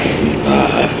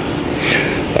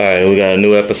right, we got a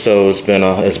new episode. It's been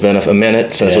a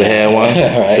minute since we had one,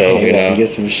 right. so you know, get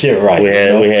some shit right.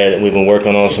 we've been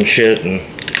working on some shit and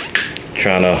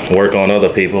trying to work on other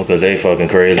people because they fucking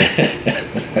crazy.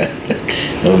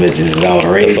 Them bitches is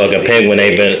outrageous. The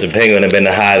fucking penguin have been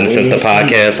hiding since the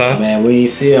podcast, huh? Man, we ain't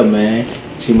see her, man.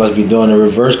 She must be doing the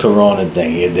reverse corona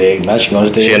thing, you dig? Now she gonna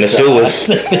stay She in the sewers.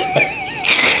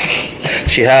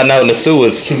 She hiding out in the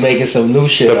sewers. She making some new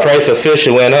shit. The price of fish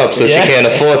went up, so she can't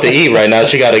afford to eat right now.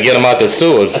 She got to get them out the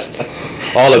sewers.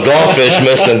 All the goldfish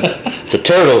missing. The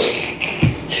turtles.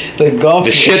 The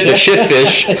goldfish. The shit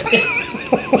fish.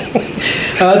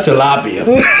 Tilapia.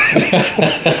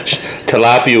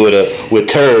 Tilapia with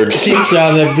turds. She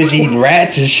trying that bitch eating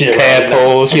rats and shit.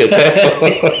 Tadpoles, right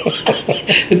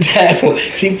tadpole.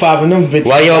 She popping them bitches.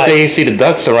 Why you don't think you see the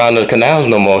ducks around the canals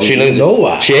no more? She know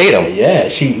why. She ate them. Yeah,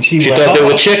 she thought they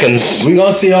were chickens. We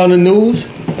gonna see it on the news.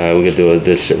 All right, we're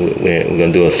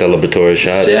gonna do a celebratory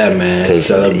shot. Yeah, man. Because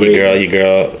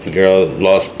your girl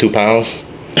lost 2 pounds.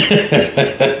 She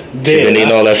been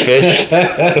eating all that fish.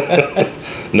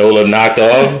 Nola knocked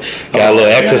off. Got a little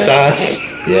exercise.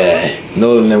 Yeah,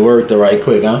 Nolan done worked it right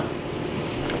quick, huh?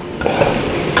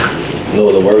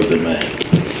 Nolan worked it, man.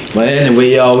 But anyway,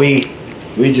 y'all, we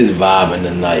just vibing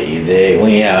tonight, you dig?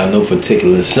 We ain't have no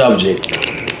particular subject,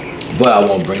 but I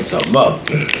want to bring something up.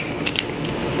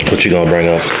 What you gonna bring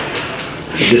up?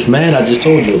 This man I just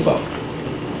told you about.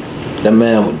 That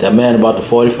man about the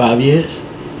 45 years?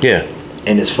 Yeah.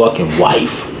 And his fucking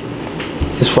wife.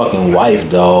 His fucking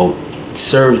wife, dog,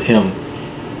 served him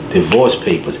divorce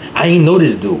papers. I ain't know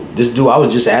this dude. I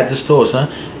was just at the store, son.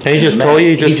 He just told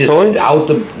you? He just told you? Out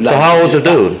the, like, so how old's the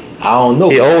dude? I don't know.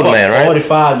 He old man, right?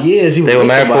 45 years. They were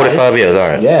married 45 years, all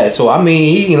right. Yeah, so I mean,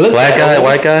 he can look Black guy,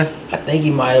 white guy? I think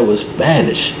he might have was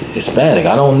Hispanic.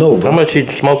 I don't know, bro. How much he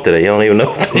smoked today? You don't even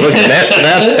know. Look at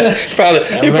that.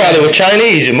 He probably was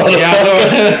Chinese, you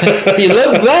motherfucker. He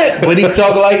looked black, but he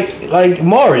talk like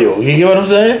Mario. You get what I'm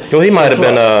saying? So he might have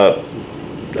been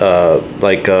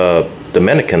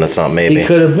Dominican or something, maybe. He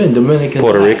could have been Dominican,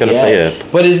 Puerto Rican or something. Yeah.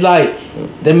 But it's like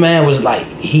the man was like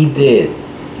he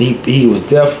was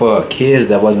there for kids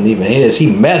that wasn't even his. He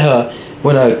met her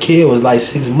when her kid was like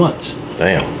 6 months.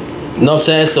 Damn. You know what I'm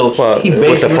saying? So he basically,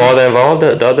 was the father involved?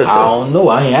 The other? I don't know.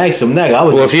 I ain't asked him that.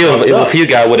 If you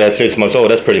got with that 6 months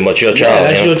old, that's pretty much your child. Yeah,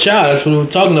 that's your child. That's what we were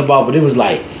talking about. But it was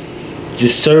like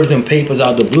just served him papers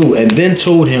out the blue and then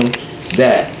told him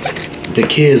that the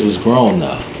kids was grown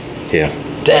now. Yeah.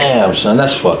 Damn, son,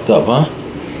 that's fucked up, huh?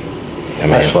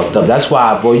 That's fucked up. That's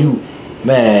why, boy,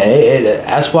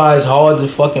 that's why it's hard to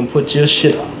fucking put your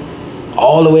shit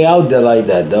all the way out there like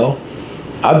that, though.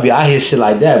 I hear shit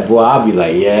like that, boy. I'll be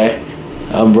like, yeah,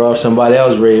 bro, if somebody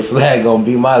else red flag gonna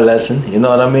be my lesson. You know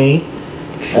what I mean?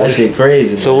 That shit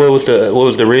crazy. So what was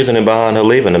the reasoning behind her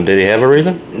leaving him? Did he have a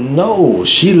reason? No,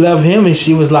 she left him and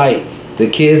she was like, the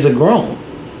kids are grown.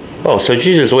 Oh, so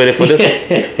she just waited for this?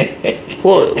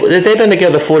 Well, they've been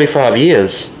together 45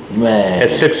 years. Man.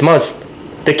 At 6 months,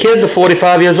 the kids are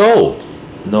 45 years old.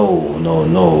 No,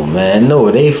 man. No,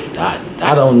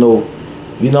 I don't know.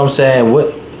 You know what I'm saying?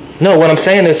 What? No, what I'm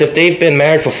saying is if they've been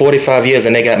married for 45 years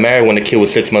and they got married when the kid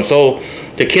was 6 months old,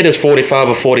 the kid is 45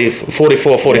 or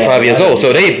 44, 45 years old.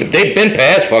 So they've been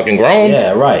past fucking grown.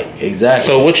 Yeah, right. Exactly.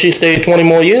 So what'd she stay 20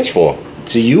 more years for?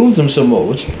 To use them some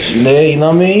more. You know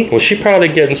what I mean? Well, she probably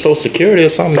getting Social Security or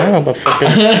something now, but fucking...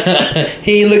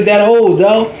 He ain't look that old,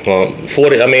 though. Well,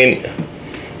 40, I mean,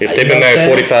 if they've been married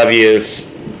 45 years...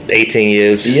 18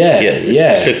 years.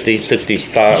 Yeah. 60,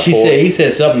 65. He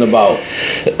said something about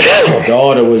her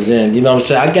daughter was in. You know what I'm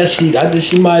saying? I guess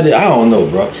she might. I don't know,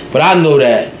 bro. But I know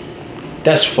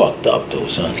that's fucked up, though,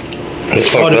 son. It's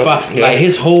 45. Like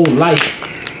his whole life.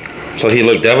 So he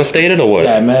looked devastated or what?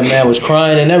 Yeah, man was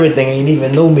crying and everything. Ain't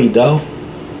even know me, dog.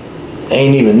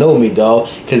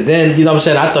 Cause then, you know what I'm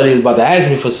saying, I thought he was about to ask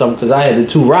me for something because I had the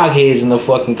 2 rock heads in the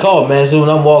fucking car, man. So when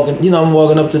I'm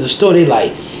walking up to the store, they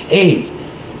like, hey,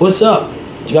 what's up?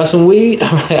 You got some weed? He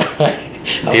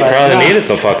probably needed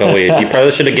some fucking weed. You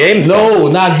probably should have gave him some. No,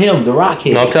 not him, the rock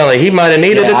head. No, I'm telling you, he might have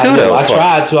needed it too, though. I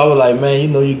tried to. I was like, man,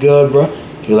 you good, bro?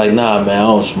 He was like, nah, man, I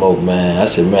don't smoke, man. I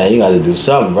said, man, you got to do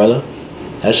something, brother.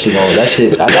 That shit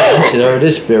hurt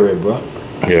his spirit, bro.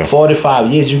 Yeah.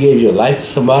 45 years you gave your life to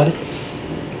somebody,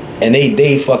 and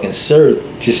they fucking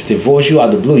just divorce you out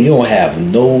the blue. You don't have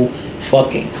no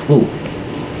fucking clue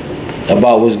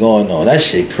about what's going on. That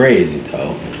shit crazy,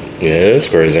 dog. Yeah, it's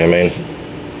crazy. I mean,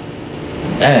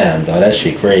 damn, dog, that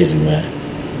shit crazy, man.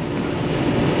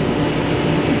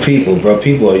 People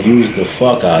will use the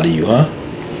fuck out of you, huh?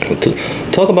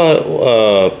 Talk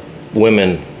about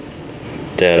women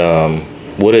that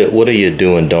What are your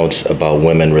do and don'ts about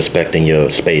women respecting your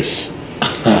space?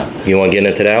 You want to get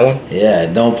into that one? Yeah,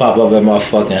 don't pop up at my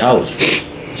fucking house.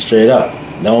 Straight up.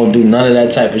 Don't do none of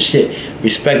that type of shit.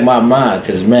 Respect my mind,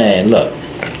 cause man, look,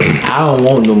 I don't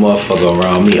want no motherfucker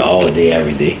around me all day,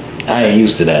 every day. I ain't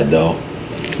used to that though.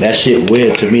 That shit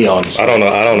weird to me on the I don't know.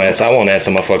 I won't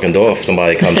answer my fucking door if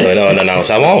somebody comes in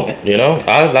unannounced. I won't. You know.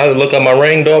 I look at my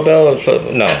Ring doorbell.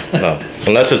 No.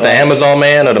 Unless it's the Amazon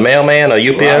man or the mailman or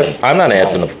UPS. Right. I'm not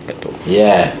answering the fucking door.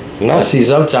 Yeah. No. I see.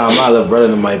 Sometimes my little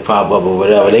brother might pop up or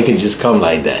whatever. They can just come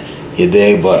like that. You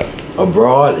dig? But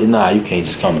abroad, nah, you can't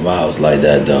just come to my house like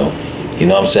that though. You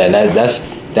know what I'm saying? That's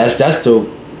the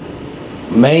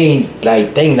main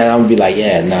like thing that I'm gonna be like,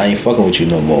 yeah, nah, I ain't fucking with you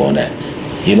no more on that.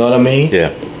 You know what I mean?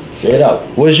 Yeah. Straight up.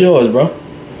 What's yours, bro?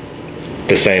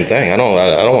 The same thing. I don't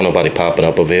want nobody popping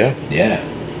up over here. Yeah.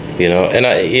 You know, and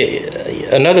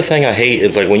another thing I hate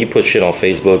is like when you put shit on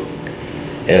Facebook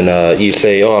and you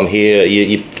say, oh, I'm here.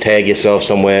 You tag yourself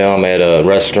somewhere. I'm at a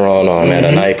restaurant or I'm at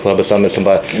a nightclub or something.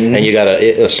 And you got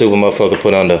a stupid motherfucker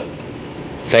put under,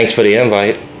 thanks for the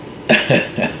invite.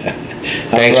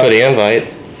 Thanks for the invite.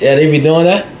 Yeah, they be doing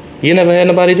that? You never had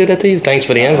nobody do that to you? Thanks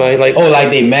for the invite. Like, oh, like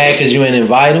they mad because you didn't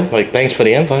invite them? Like, thanks for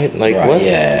the invite. Like, right, what?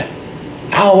 Yeah.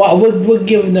 What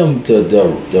giving them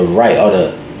the right or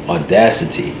the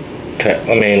audacity?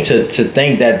 I mean, to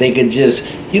think that they could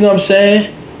just, you know what I'm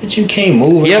saying? That you can't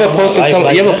move. You ever posted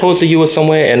posted you were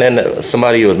somewhere and then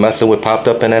somebody you was messing with popped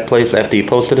up in that place after you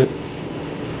posted it?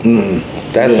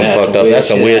 That's some fucked up. That's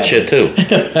some weird shit too.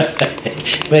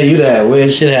 Man, you that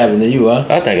weird shit happened to you, huh?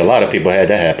 I think a lot of people had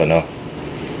that happen though.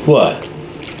 What?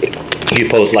 You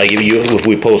post like if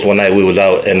we post one night we was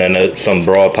out and then some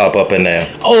broad pop up in there.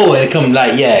 Oh, it come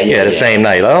like yeah. The same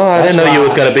night. Oh, I didn't know you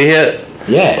was gonna be here.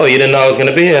 Yeah. Oh, you didn't know I was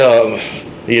gonna be here.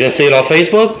 You didn't see it on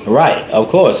Facebook? Right. Of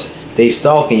course, they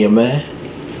stalking you, man.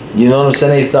 You know what I'm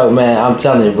saying? They stalk, man. I'm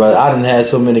telling you, bro. I done had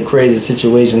so many crazy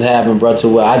situations happen, bro, to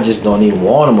where I just don't even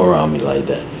want them around me like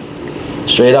that.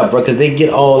 Straight up, bro, because they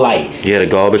get all like. You had a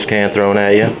garbage can thrown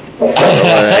at you?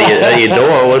 At your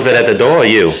door? Was it at the door or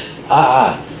you?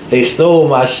 They stole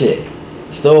my shit.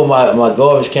 Stole my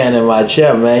garbage can in my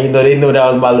chair, man. You know, they knew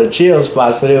that was my little chill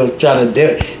spot, so they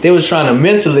was trying to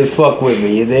mentally fuck with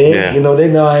me, you dig? Yeah. You know, they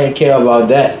know I ain't care about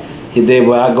that. You dig?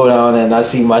 But I go down there and I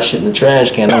see my shit in the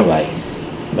trash can, I'm like,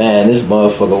 man, this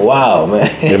motherfucker wild, man.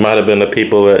 It might have been the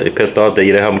people that pissed off that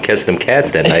you didn't help them catch them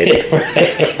cats that night.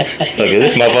 Look,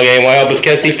 this motherfucker ain't want to help us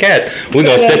catch these cats. We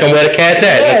gonna stick them where the cat's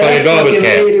at. Yeah, the fucking garbage can.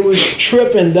 That lady was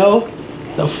tripping, though.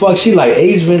 The fuck, she like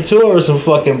Ace Ventura or some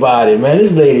fucking body, man.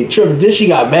 This lady tripping. Then she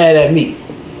got mad at me.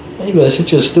 Man, you better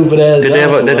sit your stupid ass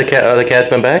down. Did the cats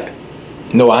been back?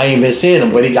 No, I ain't been seeing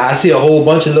them, but I see a whole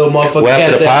bunch of little motherfuckers. Well,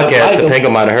 after the podcast, the Pinker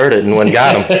might have heard it and went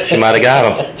got him. She might have got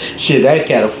him. Shit, that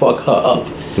cat'll fuck her up.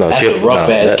 No, that's a rough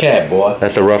ass cat, boy.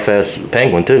 That's a rough ass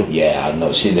penguin too. Yeah, I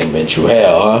know. She done been through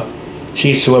hell, huh?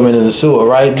 She's swimming in the sewer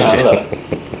right now.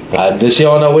 Look, she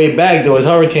on her way back though. It's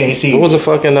hurricane season. What was the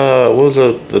fucking? What was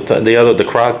the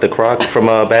croc from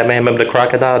Batman? Remember the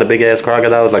crocodile? The big ass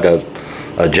crocodile was like a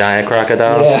giant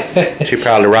crocodile. Yeah. She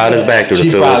probably riding his back through the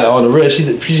sewers. She probably on the real.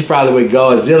 She probably with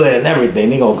Godzilla and everything.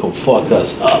 They gonna come fuck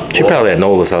us up. Boy. She probably at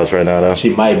Nola's house right now though.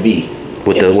 She might be.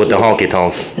 With the honky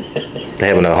tonks. They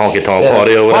having a honky tonk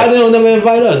party over there. Why they don't never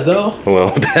invite us though?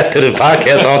 Well, after the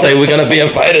podcast, I don't think we're gonna be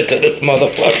invited to this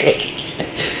motherfucker.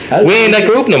 We ain't that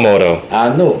group no more though.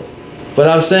 I know, but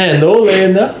I'm saying Nola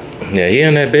in there. Yeah, he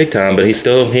in that big time, but he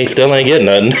still ain't getting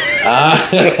nothing.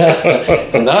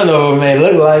 None of them may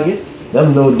look like it.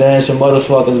 Them little dancing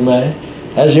motherfuckers, man.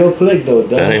 That's your clique though,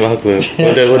 dog. That ain't my clique.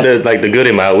 What the like the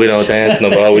goodie mouth? We don't dance no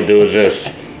more. All we do is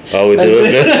this.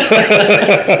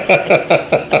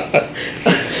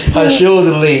 Her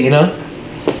shoulder lean, you know?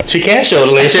 She can't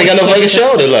shoulder lean. She ain't got no fucking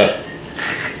shoulder, look.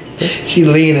 She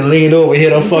leaned over,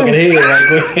 hit her fucking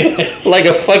head like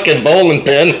a fucking bowling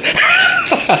pin. That's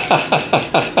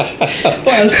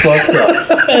fucked up.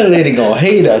 That lady gonna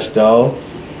hate us, though.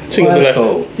 She gonna be like,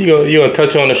 cool. You gonna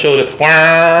touch her on the shoulder.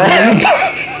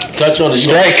 Touch on the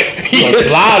strike. You gonna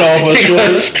slide off her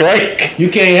shoulder. Strike. You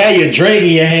can't have your drink in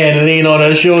your hand and lean on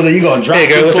her shoulder. You gonna drop. Hey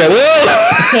girl, what's that?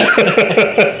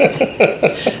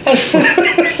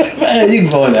 Man, you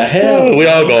going to hell. We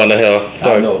all going to hell.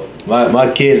 I know.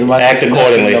 My kids and my act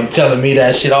accordingly. I'm telling me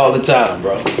that shit all the time,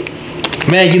 bro.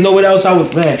 Man, you know what else I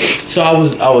was, man? So I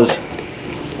was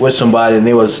with somebody and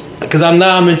it was, because I'm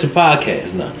into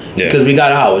podcasts now. Yeah. Because we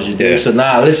got ours, you dig? So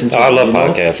now I listen to I love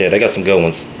podcasts, yeah, they got some good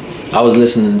ones. I was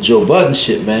listening to Joe Budden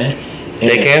shit, man.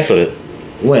 They canceled it.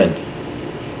 When?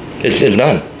 It's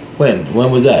done. When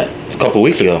was that? A couple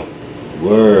weeks ago.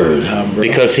 Word,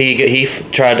 because he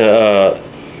tried to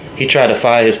he tried to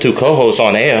fire his 2 co-hosts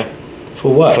on air.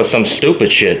 For what? For some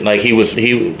stupid shit. Like he was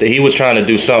trying to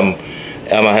do something.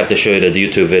 I'm gonna have to show you the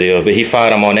YouTube video, but he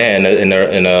fired him on air,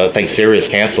 and I think Sirius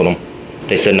canceled him.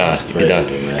 They said, nah, you're done.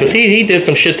 Because he did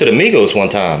some shit to the Migos one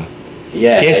time.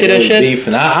 Yeah, you see that shit?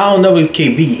 Beefing. I don't never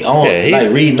keep beat on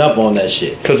like reading up on that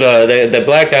shit. Because the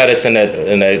black guy that's in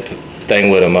that thing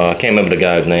with him, I can't remember the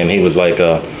guy's name. He was like,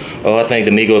 I think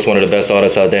the Migos one of the best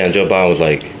artists out there, and Joe Biden was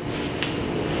like,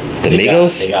 the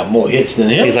Migos? They got more hits than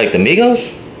him. He's like, the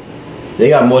Migos? They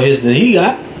got more hits than he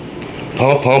got.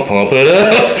 Pump it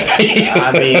up.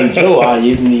 I mean, Joe,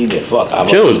 you need to fuck.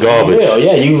 Joe was garbage.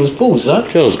 Yeah, you was poo, son.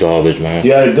 Joe's garbage, man.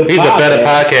 You had a good He's a better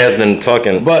podcast than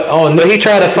fucking. But he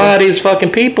tried to fire these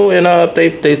fucking people, and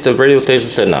the radio station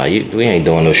said, nah, we ain't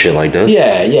doing no shit like this.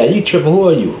 Yeah, you tripping. Who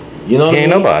are you? You know what I mean?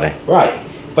 Ain't nobody. Right.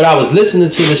 But I was listening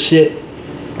to the shit,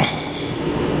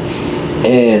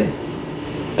 and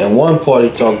one part he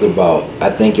talked about, I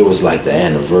think it was like the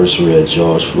anniversary of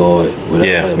George Floyd. When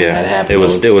that happened.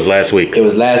 It was last week. It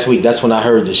was last week. That's when I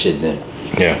heard the shit then.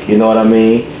 Yeah. You know what I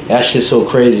mean? That shit's so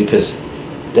crazy because,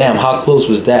 damn, how close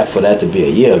was that for that to be a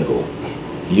year ago?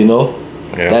 You know?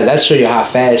 Yeah. That show you how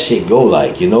fast shit go,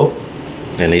 like, you know?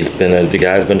 And the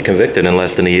guy's been convicted in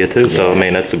less than a year too. So I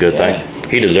mean, that's a good thing.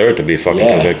 He deserved to be fucking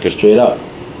convicted. Straight up.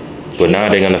 But now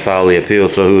they're gonna file the appeal,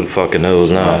 so who the fucking knows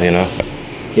now? Right. You know?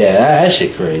 Yeah, that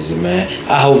shit crazy, man.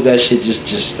 I hope that shit just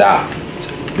stopped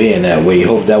being that way.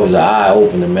 Hope that was an eye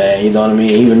opener, man. You know what I mean?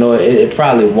 Even though it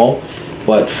probably won't,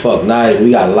 but fuck, now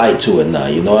we got light to it now.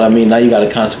 You know what I mean? Now you got a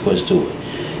consequence to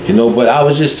it. You know, but I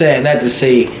was just saying that to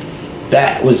say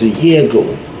that was a year ago.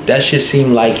 That shit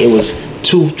seemed like it was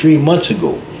 2-3 months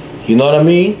ago. You know what I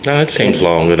mean? No, it seems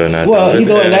longer than that. Well, you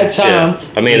know, in that time... Yeah.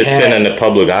 I mean, it's been in the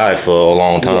public eye for a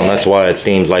long time. That's why it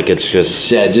seems like it's just...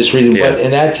 Yeah, just reason. Yeah. But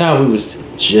in that time, we was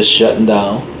just shutting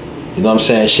down. You know what I'm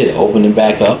saying? Shit opening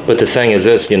back up. But the thing is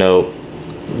this, you know,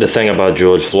 the thing about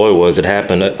George Floyd was it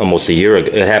happened almost a year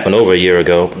ago. It happened over a year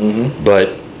ago. Mm-hmm. But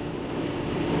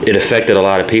it affected a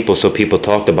lot of people, so people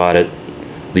talked about it.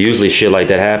 Usually shit like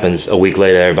that happens, a week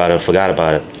later, everybody forgot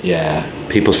about it. Yeah.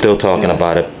 People still talking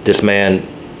about it. This man...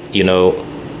 You know,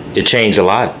 it changed a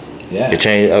lot. Yeah. It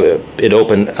changed. It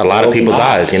opened a lot of people's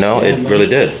eyes. You know, it really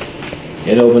did.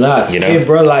 It opened eyes. You know, hey,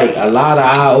 bro, like a lot of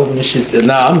eye opening shit.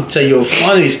 Now I'm gonna tell you a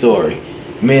funny story.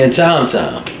 Me and Tom,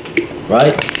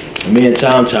 right? Me and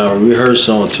Tom rehearse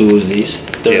on Tuesdays,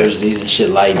 Thursdays, and shit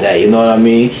like that. You know what I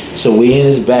mean? So we in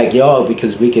his backyard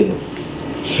because we can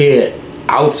hear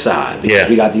outside because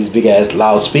we got these big ass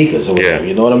loudspeakers or whatever.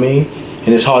 You know what I mean?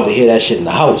 And it's hard to hear that shit in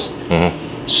the house. Mm-hmm.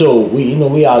 So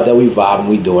we out there, we vibing,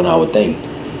 we doing our thing.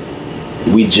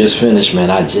 We just finished, man.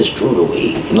 I just drew the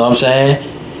weed. You know what I'm saying?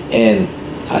 And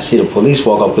I see the police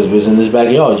walk up because we was in this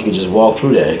backyard. You could just walk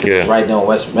through there because it's right down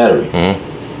West Metairie.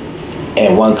 Mm-hmm.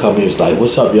 And one company was like,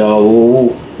 "What's up, y'all?"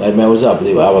 Ooh. Like, man, what's up? I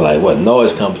was like, "What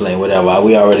noise complaint? Whatever."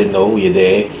 We already know we're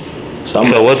there. So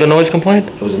it was a noise complaint.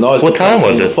 It was a noise. What time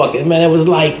was it? Fucking man, it was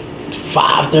like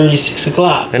 5:30, 6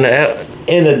 o'clock.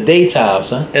 In the daytime,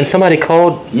 son. And somebody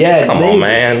called? Yeah, come on,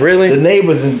 man, really? The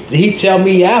neighbors, and he tell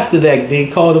me after that, they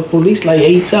called the police like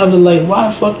 8 times. I'm like, why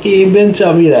the fuck you ain't been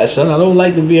telling me that, son? I don't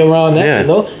like to be around that, you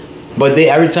know? But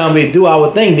every time they do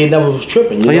our thing, they never was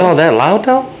tripping, you know? Y'all that loud,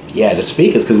 though? Yeah, the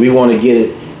speakers, because we want to get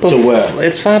it to where...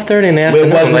 It's 5:30 in the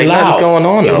afternoon. It wasn't like, loud. What's going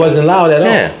on, though? It wasn't loud at all.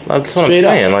 Yeah, that's what I'm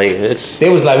saying. Like, it's... They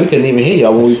was like, we couldn't even hear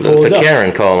y'all when we pulled up. It's a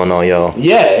Karen calling on y'all.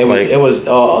 Yeah, it was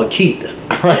a Keith.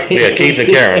 Right? Yeah, Keith and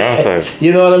Karen. I was like,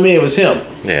 you know what I mean? It was him.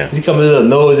 Yeah. He coming to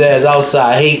nose ass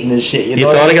outside hating and shit. You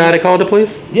know saw the guy that called the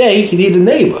police? Yeah, he the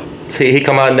neighbor. See, he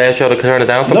come out and ask y'all to turn it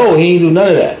down? No, he ain't do none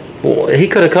of that. Well, he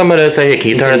could have come in and say, "Hey,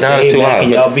 can you turn it down? It's too loud."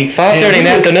 5:30 in the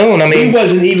afternoon. I mean, he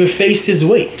wasn't even faced his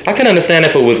way. I can understand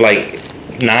if it was like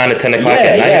 9 or 10 o'clock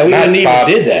at night. Yeah, we wouldn't even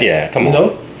did that. Yeah, come on. You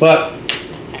know, but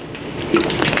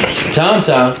Tom,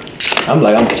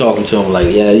 I'm talking to him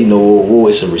like, yeah, you know,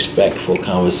 it's a respectful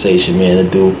conversation, man.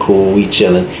 The dude cool, we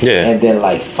chilling. Yeah. And then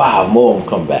like 5 more of them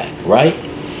come back, right?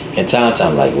 And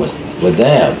Tom like, well,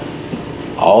 damn,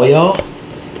 all y'all?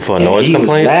 For a noise complaint?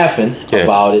 He was laughing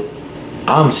about it.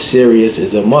 I'm serious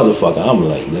as a motherfucker. I'm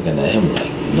like looking at him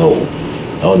like, no,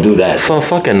 don't do that. For a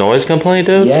fucking noise complaint,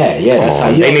 dude? Yeah, that's how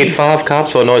you... They need 5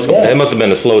 cops for a noise complaint. It must have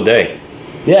been a slow day.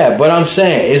 Yeah, but I'm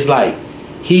saying, it's like,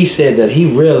 he said that he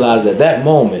realized at that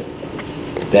moment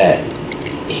that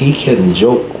he couldn't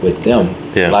joke with them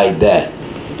like that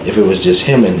if it was just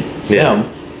him and them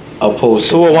opposed to...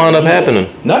 So what wound up happening?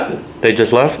 Nothing. They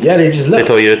just left? Yeah, they just left. They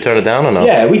told you to turn it down or no?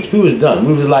 Yeah, we was done.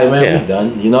 We was like, man, we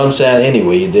done. You know what I'm saying?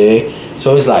 Anyway, you did.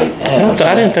 So it's like, damn.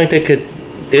 I didn't think they could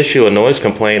issue a noise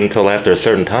complaint until after a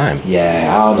certain time. Yeah,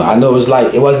 I don't know. I know it was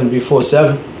like, it wasn't before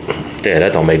 7. Yeah,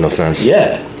 that don't make no sense.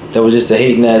 Yeah, that was just the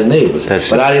hating ass neighbors.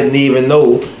 But I didn't even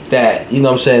know that. You know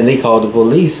what I'm saying? They called the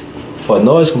police for a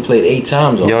noise complaint 8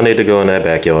 times. You don't need to go in that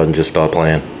backyard and just start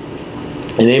playing.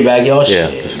 In their backyard? Yeah,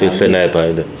 shit, just sitting there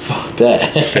like that. Fuck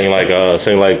that. Sing like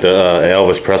the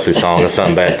Elvis Presley song or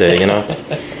something back there, you know?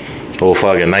 Old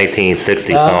fucking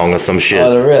 1960 song or some shit.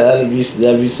 Oh, the real,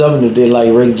 that'd be something if they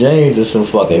like Rick James or some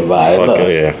fucking vibe.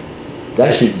 Fucking, yeah.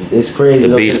 That shit is crazy.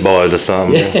 The Beast Boys or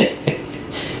something. Yeah.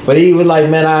 But he was like,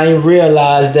 man, I ain't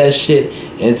realized that shit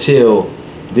until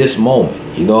this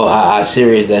moment. You know how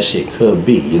serious that shit could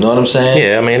be. You know what I'm saying?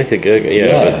 Yeah, I mean, it could get,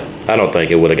 yeah. But I don't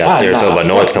think it would have got serious over a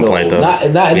noise complaint, though. Not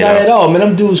at all, man.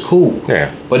 Them dudes cool.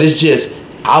 Yeah. But it's just,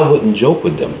 I wouldn't joke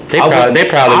with them.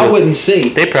 I wouldn't say.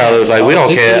 They probably was like, we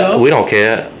don't care. We don't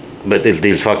care. But it's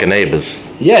these fucking neighbors.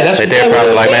 Yeah, that's what they're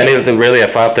probably like, man, they really at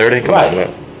 5:30? Come on,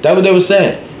 man. That's what they were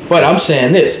saying. But I'm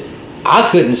saying this. I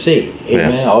couldn't say, hey,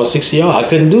 man, all 6 of y'all, I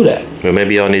couldn't do that. Well,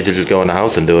 maybe y'all need to just go in the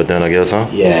house and do it then, I guess, huh?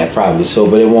 Yeah, probably so.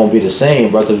 But it won't be the same,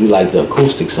 bro, because we like the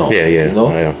acoustic song. Yeah. You know?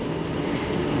 Yeah.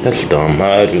 That's dumb.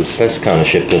 That kind of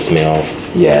shit pissed me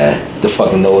off. Yeah, the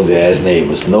fucking nosy ass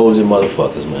neighbors. Nosy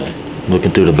motherfuckers, man.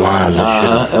 Looking through the blinds and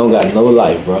shit. They don't got no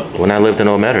life, bro. When I lived in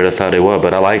Old Meadow, that's how they were.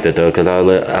 But I liked it, though, because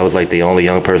I was like the only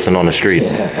young person on the street.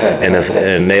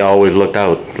 And they always looked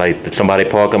out. Like, if somebody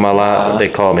park in my lot, they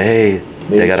call me, hey,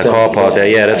 they got a car parked there.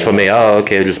 Yeah, that's for me. Oh,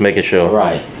 okay, just making sure.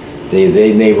 Right.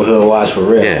 They neighborhood watch for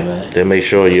real, man. They make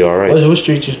sure you're all right. What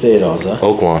street you stayed on, son?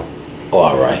 Oaklawn. Oh,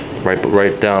 all right.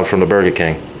 Right down from the Burger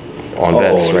King. On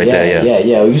Vets, right there, yeah.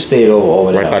 Yeah, you stayed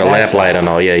over there. Right by the lamplight and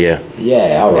all, yeah.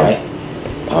 Yeah, all right.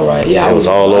 All right, yeah. It was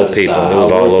all old people. It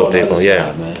was all old people,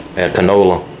 yeah. At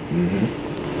Canola.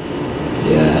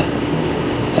 Yeah.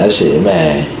 That shit,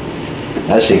 man.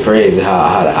 That shit crazy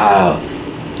how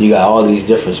you got all these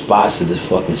different spots in this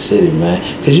fucking city, man.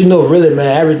 Because you know, really,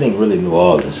 man, everything really New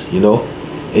Orleans, you know?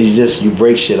 It's just you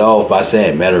break shit off by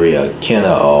saying Metairie or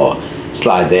Kenner or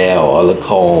Slidell or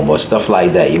Lacombe or stuff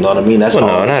like that. You know what I mean? That's you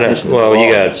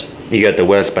got the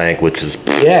West Bank, which is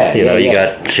you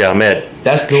got Chalmette.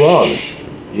 That's New Orleans.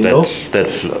 You know?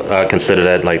 That's I consider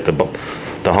that like the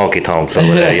honky tonks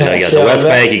over there. You know, you got the West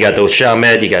Bank, you got those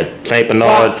Chalmette, you got Saint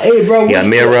Bernard, hey, bro, you got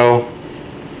Miro.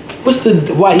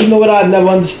 Why? You know what I never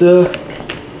understood?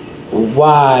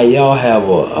 Why y'all have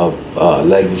a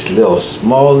like this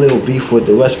small little beef with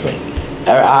the West Bank?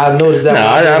 I noticed that.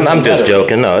 No, I'm just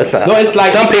joking. No, it's not. No, it's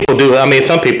like some people do. I mean,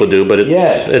 some people do, but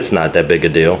it's not that big a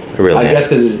deal. It really. I guess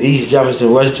because it's East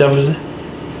Jefferson, West Jefferson.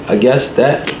 I guess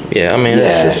that. Yeah, I mean,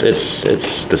 it's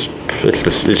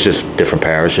just different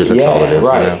parishes. That's all it is.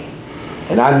 Right. You know?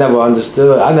 And I never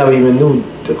understood. I never even knew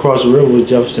across the river was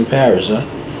Jefferson Parish, huh?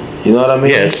 You know what I mean?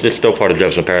 Yeah, it's still part of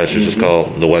Jefferson Parish. It's just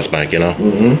called the West Bank, you know?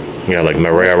 You got like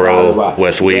Marrero,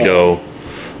 West Wego,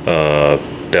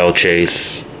 Belle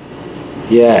Chase,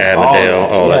 Avondale,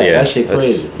 all that. Yeah, that shit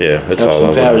crazy. It's Jefferson all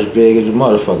over. Parish big as a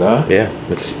motherfucker, huh? Yeah,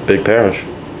 it's a big parish.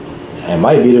 It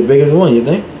might be the biggest one, you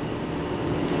think?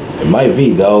 It might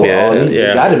be, though. Yeah,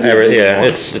 it gotta be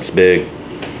it's big.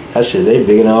 That shit, they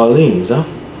bigger than Orleans, huh?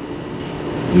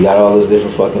 You got all those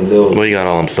different fucking little... Well, you got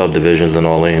all them subdivisions in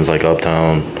Orleans, like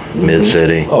Uptown,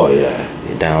 Mid-City. Oh,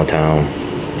 yeah. Downtown.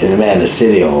 And man, the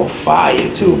city on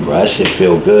fire, too, bro. That shit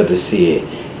feel good to see it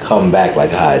come back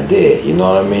like how it did. You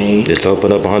know what I mean? It's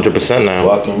opened up 100% now.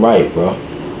 Fucking right, bro.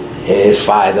 It's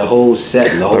fire. The whole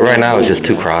set. But right now, it's just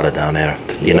too crowded down there.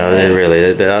 You know,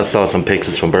 I saw some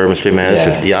pictures from Bourbon Street, man. It's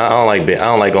just, I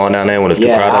don't like going down there when it's too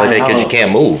crowded like that because you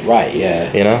can't move. Right,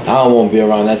 yeah. You know? I don't want to be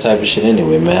around that type of shit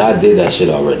anyway, man. I did that shit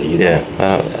already, you know?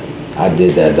 Yeah. I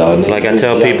did that, dog. Like I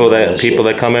tell people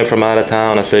that come in from out of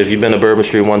town, I say, if you've been to Bourbon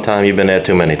Street one time, you've been there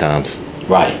too many times.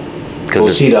 Right. Go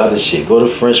see the other shit. Go to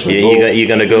Frenchman. You're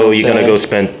gonna go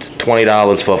spend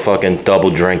 $20 for a fucking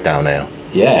double drink down there.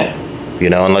 Yeah. You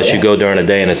know, unless you go during the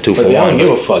day and it's 2 for 1. They don't give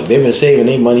a fuck. They've been saving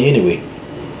their money anyway.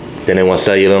 Then they want to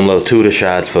sell you them little Tudor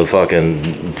shots for fucking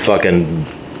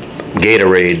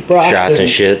Gatorade shots and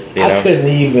shit. You know? I couldn't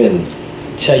even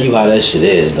tell you how that shit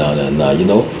is down there now, you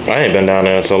know? I ain't been down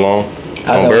there in so long.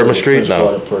 On Bourbon Street?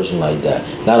 No. A person like that.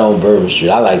 Not on Bourbon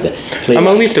Street. I like that. I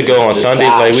mean, we used to go on Sundays.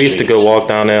 Like, we used to go walk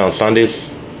down there on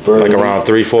Sundays. Like around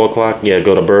 3, 4 o'clock. Yeah,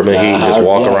 go to Bourbon Heat and just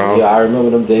walk around. Yeah, I remember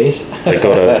them days. Like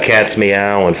go to Cat's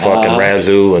Meow and fucking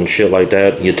Razoo and shit like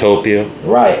that. Utopia.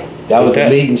 Right. That was the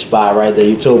meeting spot right there,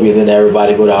 Utopia. Then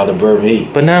everybody go down to Bourbon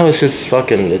Heat. But now it's just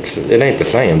fucking, it ain't the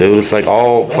same, dude. It's like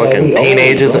all fucking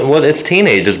teenagers. Well, it's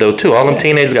teenagers though too. All them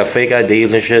teenagers got fake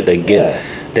IDs and shit. They get,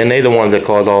 then they the ones that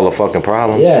cause all the fucking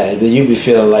problems. Yeah, and then you be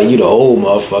feeling like you the old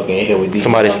motherfucker in here with these.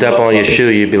 Somebody step on your shoe,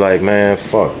 you'd be like, man,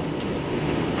 fuck.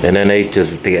 And then they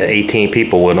got 18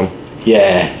 people with them.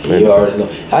 Yeah, you already know.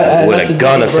 With a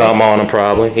gun or something on them,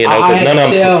 probably. You know,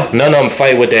 because none of them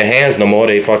fight with their hands no more.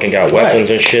 They fucking got weapons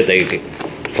and shit. They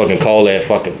fucking call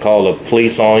the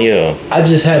police on you. I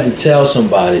just had to tell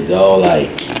somebody though, like,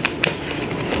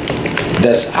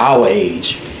 that's our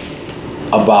age,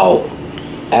 about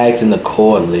acting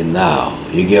accordingly now.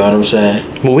 You get what I'm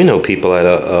saying? Well, we know people at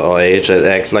our age that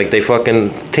act like they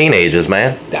fucking teenagers,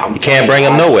 man. You can't bring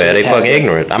them nowhere. They fucking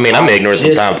ignorant. I mean, I'm ignorant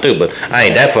sometimes too, but I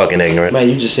ain't that fucking ignorant. Man,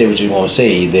 you just say what you want to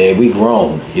say. You there? We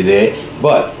grown. You there?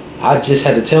 But I just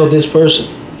had to tell this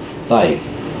person, like,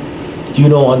 you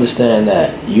don't understand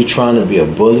that you trying to be a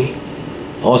bully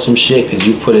on some shit because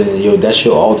you put it in that's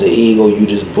your alter ego. You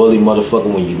just bully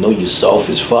motherfucker when you know you soft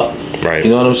as fuck. Right.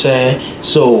 You know what I'm saying?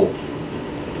 So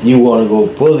you want to go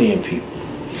bullying people.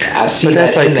 I see. But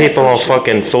that's that like people on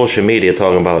fucking social media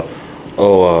talking about,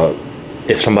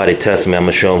 if somebody tests me, I'm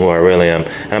gonna show them who I really am.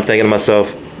 And I'm thinking to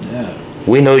myself,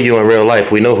 we know you in real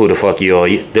life. We know who the fuck you are.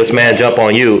 This man jump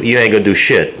on you, you ain't gonna do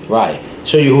shit. Right.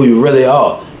 Show you who you really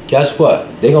are. Guess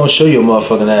what? They gonna show your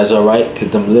motherfucking ass, all right? Because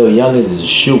them little youngins is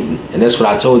shooting, and that's what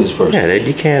I told this person. Yeah,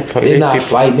 you can't. They're not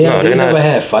fighting. They never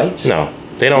had fights. No,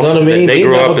 they don't. You know what I mean? They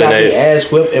grew never up got their ass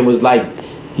whipped and was like,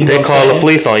 they call the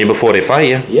police on you before they fight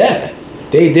you. Yeah,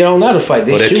 they don't know how to fight.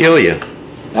 They shoot. Kill you.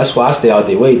 That's why I stay out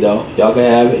their way, though. Y'all can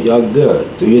have it. Y'all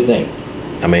good. Do your thing.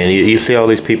 I mean, you see all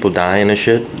these people dying and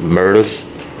shit, murders,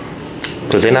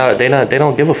 because they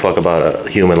don't give a fuck about a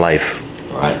human life.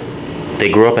 Right. They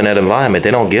grew up in that environment.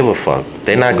 They don't give a fuck.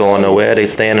 They're not going nowhere. They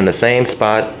stand in the same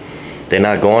spot. They're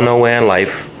not going nowhere in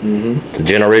life. Mm-hmm. The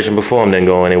generation before them didn't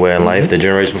go anywhere in life. The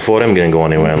generation before them didn't go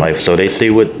anywhere in life. So they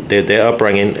see what their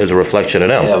upbringing is a reflection of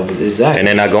them. Yeah, exactly. And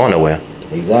they're not going nowhere.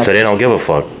 Exactly. So they don't give a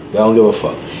fuck. They don't give a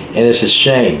fuck. And it's a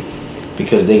shame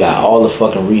because they got all the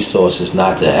fucking resources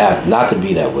not to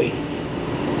be that way.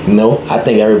 You know, I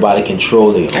think everybody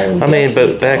control their own. I mean,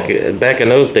 but back in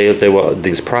those days, there were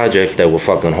these projects that were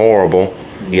fucking horrible.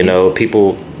 Mm-hmm. You know,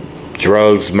 people,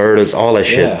 drugs, murders, all that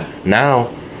shit. Yeah.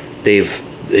 Now, they've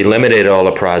eliminated all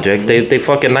the projects. Mm-hmm. They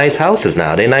fucking nice houses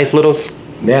now. They nice little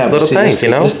things.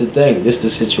 You know, this the thing. This the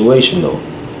situation though.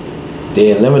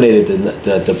 They eliminated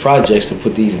the projects to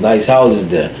put these nice houses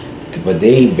there, but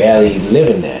they barely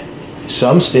live in there.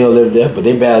 Some still live there, but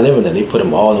they barely live in there. They put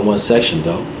them all in one section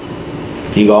though.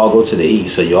 You all go to the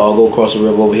east, so you all go across the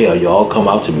river over here. You all come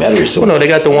out to Metairie. So no, they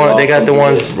got the one. They got the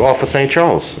ones off of St.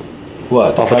 Charles.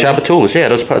 What? Off of Chapatoulas, yeah,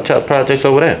 those projects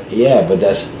over there. Yeah, but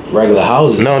that's regular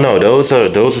houses. No, those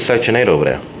are Section 8 over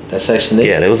there. That's Section 8.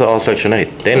 Yeah, those are all Section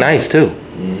 8. They're nice too.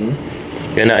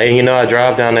 Mm-hmm. And you know, I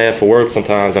drive down there for work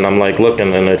sometimes, and I'm like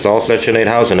looking, and it's all Section 8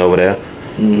 housing over there.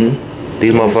 Mm-hmm.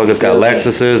 These motherfuckers got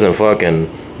Lexuses and fucking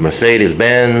Mercedes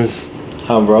Benz.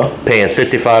 Bro? Paying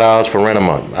 $65 for rent a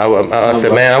month. I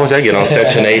said, man, I wish I get on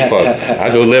Section 8. Fuck, I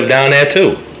go live down there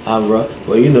too. Bro.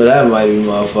 Well, you know that might be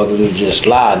motherfuckers who just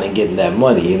sliding and getting that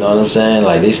money. You know what I'm saying?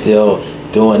 Like they still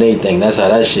doing anything. That's how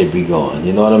that shit be going.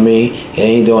 You know what I mean? He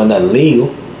ain't doing nothing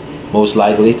legal, most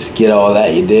likely to get all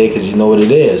that you did because you know what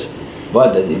it is.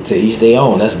 But to each their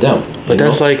own. That's them. But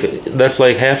that's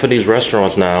like half of these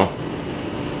restaurants now.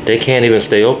 They can't even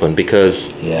stay open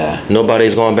because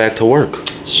nobody's going back to work.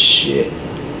 Shit.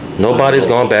 Nobody's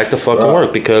going back to fucking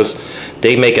work because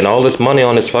they making all this money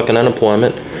on this fucking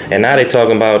unemployment, and now they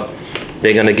talking about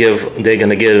they're gonna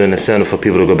get an incentive for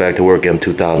people to go back to work. Give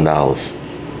them $2,000.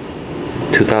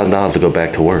 $2,000 to go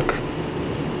back to work.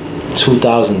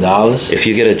 $2,000. If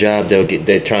you get a job,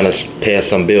 they're trying to pay us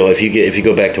some bill. If you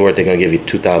go back to work, they're gonna give you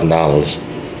 $2,000.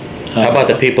 How about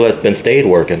the people that been stayed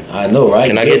working? I know, right?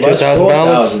 Can I get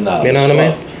 $2,000? You know what I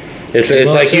mean?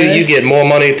 It's like you get more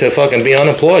money to fucking be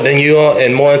unemployed than you are,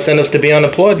 and more incentives to be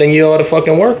unemployed than you are to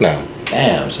fucking work now.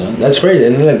 Damn, son, that's crazy.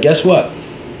 And look, guess what?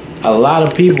 A lot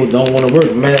of people don't want to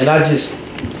work, man. And I just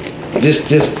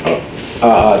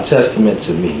testament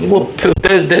to me. You know? Well,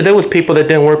 there was people that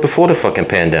didn't work before the fucking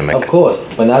pandemic. Of course,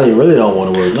 but now they really don't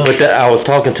want to work. No. But I was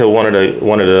talking to one of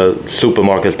the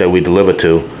supermarkets that we deliver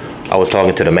to. I was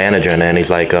talking to the manager, and then he's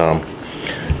like,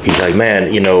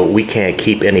 man, you know, we can't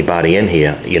keep anybody in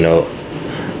here, you know.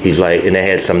 He's like, and they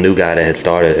had some new guy that had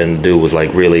started, and the dude was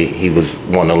like, really, he was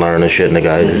wanting to learn and shit. And the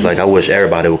guy, he's like, I wish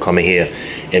everybody would come in here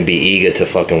and be eager to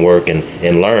fucking work and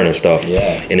learn and stuff.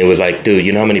 Yeah. And it was like, dude,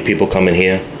 you know how many people come in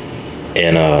here,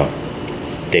 and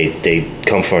they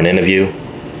come for an interview,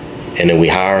 and then we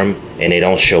hire them, and they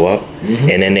don't show up,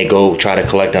 and then they go try to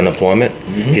collect unemployment.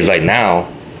 He's like, now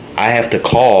I have to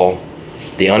call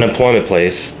the unemployment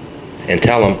place and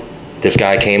tell them this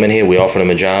guy came in here, we offered him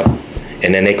a job,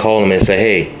 and then they call him and say,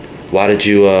 hey, why did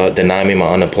you deny me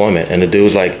my unemployment? And the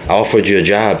dude's like, I offered you a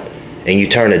job and you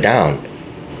turned it down.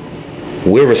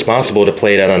 we're responsible to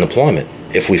pay that unemployment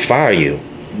if we fire you.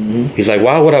 Mm-hmm. He's like,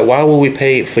 why would we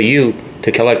pay for you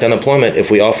to collect unemployment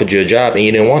if we offered you a job and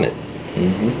you didn't want it?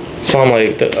 Mm-hmm. So I'm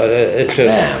like, it's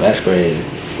just. Damn, that's crazy.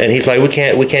 And he's like, we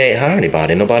can't hire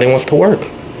anybody. Nobody wants to work.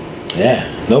 Yeah.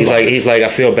 Nobody. He's like, I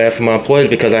feel bad for my employees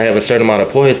because I have a certain amount of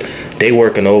employees. They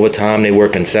work in overtime. They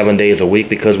work in 7 days a week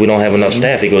because we don't have enough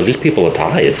staff. He goes, these people are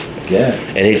tired. Yeah.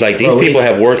 And he's like, these people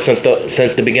have worked since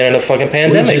the beginning of the fucking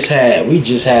pandemic. We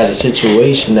just had a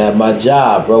situation at my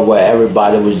job, bro, where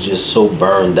everybody was just so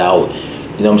burned out.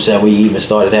 You know what I'm saying? We even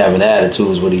started having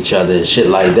attitudes with each other and shit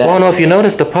like that. Well, I don't know if you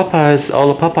noticed, all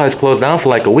the Popeyes closed down for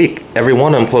like a week. Every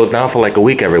one of them closed down for like a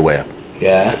week everywhere.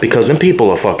 Yeah. Because them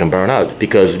people are fucking burnt out.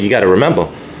 Because you got to remember,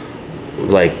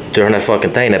 like during that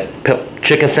fucking thing, that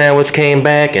chicken sandwich came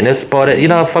back, and this part, you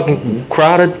know how fucking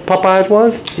crowded Popeyes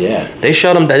was. Yeah. They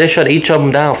shut each of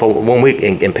them down for 1 week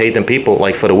and paid them people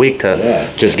like for the week to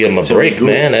just give them a break,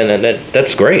 man. And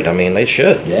that's great. I mean, they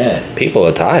should. Yeah. People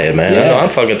are tired, man. Yeah. I know I'm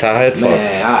fucking tired.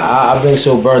 Man, I've been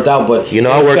so burnt out, but you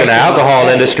know, I work in the alcohol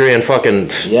industry and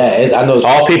fucking. Yeah, I know.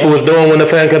 All people was doing when the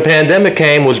fucking pandemic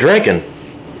came was drinking.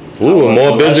 We were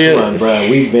more busy. Bro,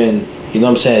 we've been, you know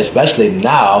what I'm saying, especially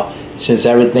now. Since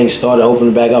everything started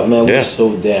opening back up, man, we're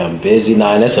so damn busy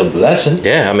now, and that's a blessing.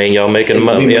 Yeah, I mean, y'all making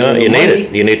money. You know, you need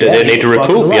it. You need to. They need to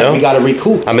recoup. You know, we got to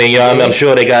recoup. I mean, I'm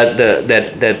sure they got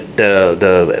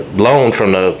the loan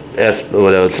from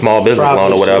the small business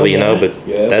loan or whatever. You know, but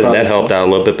that helped out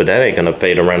a little bit. But that ain't gonna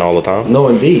pay the rent all the time. No,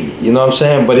 indeed. You know what I'm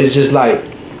saying? But it's just like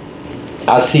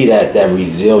I see that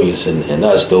resilience in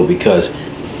us though, because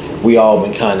we all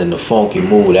been kind of in the funky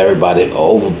mood. Everybody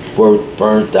overworked,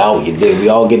 burnt out. You dig? We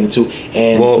all get into,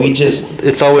 and we just.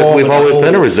 We've always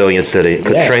been a resilient city.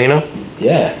 Katrina.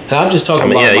 Yeah, and I'm just talking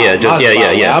about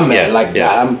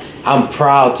I'm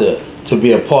proud to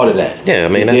be a part of that. Yeah, I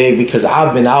mean, you dig? Because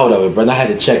I've been out of it, but I had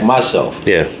to check myself.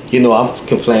 Yeah. You know, I'm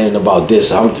complaining about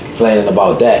this. I'm complaining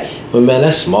about that. But man,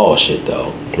 that's small shit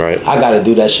though. Right. I got to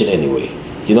do that shit anyway.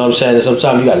 You know what I'm saying? And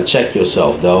sometimes you got to check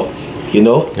yourself though. You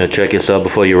know? Yeah, check yourself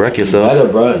before you wreck yourself. You better,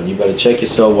 bro. You better check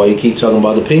yourself while you keep talking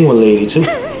about the penguin lady, too.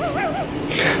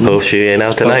 Hope she ain't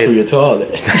out tonight. Come through your toilet.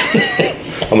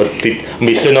 I'm gonna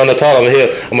be sitting on the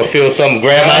toilet. I'm gonna feel something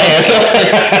grab my ass.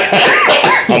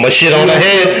 I'm gonna shit on her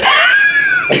head.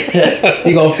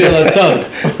 You gonna feel her tongue.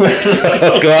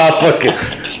 God, fucking.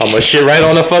 I'm gonna shit right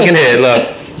on her fucking head.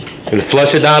 Look. And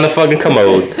flush it down the fucking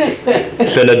commode.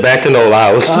 Send it back to Nola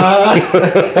House.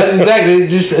 That's exactly.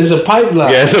 It's a pipeline.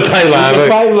 Yeah, it's a pipeline. It's a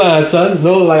pipeline, son.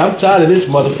 No, like I'm tired of this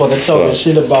motherfucker talking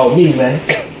shit about me, man.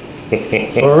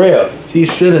 For real.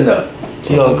 He's sitting up.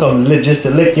 She gonna come just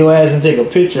to lick your ass and take a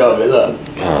picture of it. Look.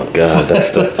 Oh God, that's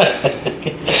the.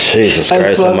 Jesus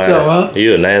Christ, up, huh?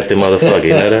 You a nasty motherfucker. You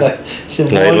know that?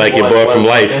 Like your boy from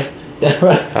Life.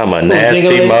 Right. I'm a nasty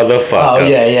motherfucker. Oh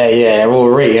yeah. Roll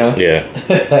Ray, huh? Yeah.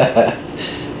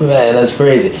 Man, that's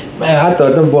crazy. Man, I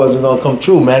thought them boys were gonna come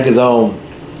true, man. Cause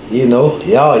you know,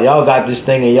 y'all got this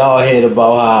thing in y'all head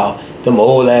about how them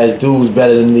old ass dudes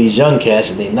better than these young cats,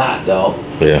 and they not though.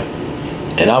 Yeah.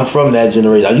 And I'm from that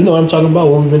generation. You know what I'm talking about?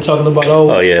 What we've been talking about?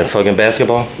 Oh yeah, fucking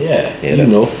basketball. Yeah. You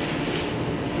know.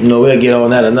 You know, we'll get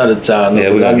on that another time. Yeah,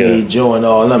 because I need Joe and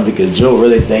all them, because Joe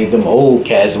really think them old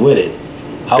cats with it.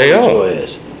 How they old Joe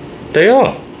is? They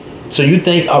are. So you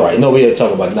think? All right. No, we have to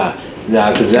talk about nah.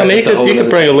 Because I mean, you could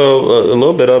bring a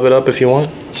little bit of it up if you want.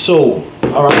 So,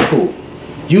 all right, cool.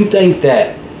 You think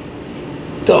that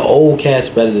the old cats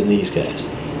better than these cats?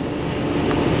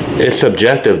 It's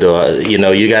subjective, though. You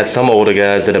know, you got some older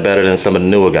guys that are better than some of the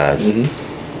newer guys. I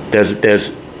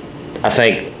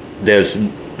think there's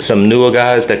some newer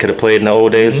guys that could have played in the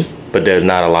old days, but there's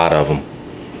not a lot of them.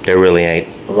 There really ain't.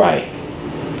 Right.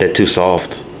 They're too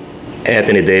soft.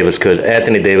 Anthony Davis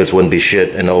wouldn't be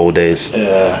shit in the old days.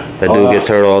 Yeah. That dude gets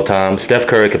hurt all the time. Steph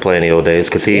Curry could play in the old days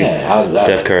because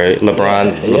Steph Curry,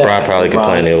 LeBron probably could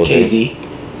play in the old days. KD.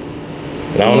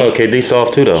 I don't know. KD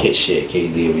soft too though.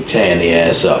 KD will be tearing their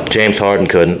ass up. James Harden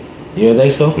couldn't. You don't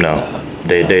think so? No. Nah.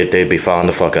 They'd be fouling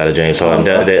the fuck out of James Harden.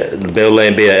 They'll let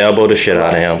him be an elbow the shit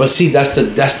out of him. But see,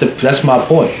 that's my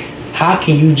point. How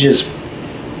can you just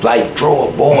like throw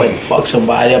a ball and fuck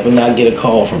somebody up and not get a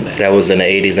call from that? That was in the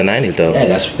 80s and 90s though.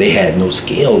 Yeah, they had no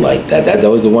skill like that. That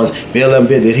was the ones. Bill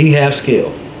Embiid, did he have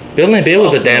skill? Bill Embiid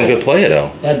was a damn good player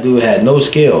though. That dude had no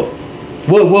skill.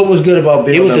 What was good about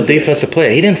Bill? He was a defensive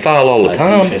player. He didn't foul all the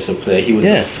time. Defensive player. He was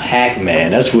a hack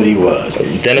man. That's what he was.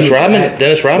 Dennis Rodman in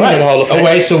the Hall of Fame. Oh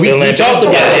wait, so we talked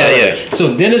about that. Yeah.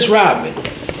 So Dennis Rodman.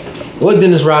 What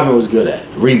Dennis Rodman was good at?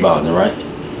 Rebounding, right?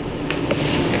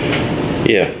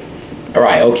 Yeah. All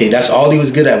right. Okay, that's all he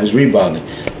was good at was rebounding.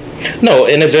 No,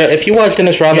 if you watch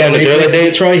Dennis Rodman in his early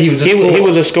days, Detroit, he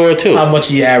was a scorer too. How much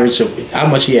he averaged? I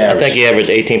think he averaged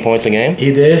 18 points a game.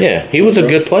 He did? Yeah, he was a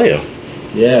good player.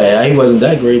 Yeah, he wasn't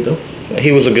that great though.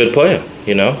 He was a good player,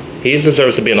 you know. He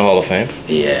deserves to be in the Hall of Fame.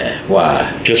 Yeah,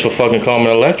 why? Just for fucking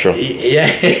Carmen Electra. Yeah,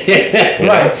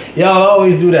 right. Y'all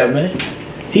always do that, man.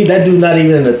 That dude not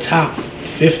even in the top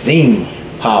 15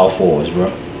 power forwards,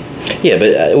 bro. Yeah,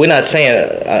 but we're not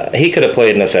saying he could have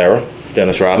played in this era.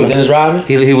 Dennis Rodman. Dennis Rodman.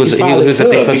 He was a defensive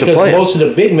player. Because most of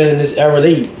the big men in this era,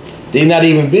 they not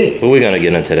even big. Well, we're gonna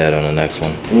get into that on the next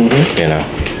one. Mm-hmm. You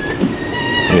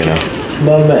know.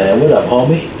 My man, what up,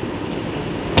 homie?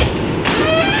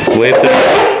 Wave to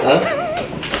Huh?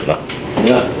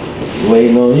 No.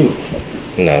 Waiting on you.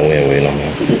 No, we ain't waiting on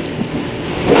him.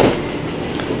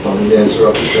 Let me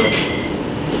interrupt you, Joe.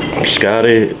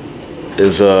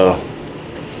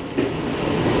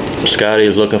 Scotty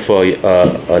is looking for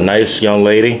a nice young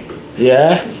lady.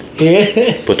 Yeah.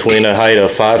 Between a height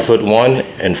of 5'1"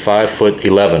 and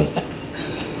 5'11".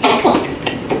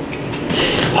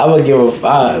 I would give her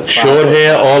 5. Short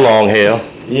hair or long hair.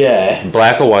 Yeah.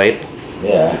 Black or white.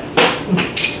 Yeah.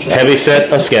 Heavy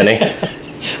set or skinny.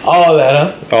 All that,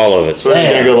 huh? All of it. So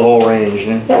you're gonna go the whole range,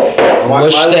 yeah?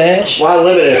 Mustache. Why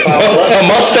limit it? A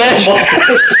mustache?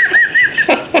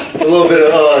 A little bit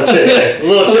of chin hair. A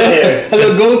little chin hair. A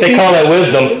little goatee. They call that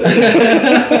wisdom.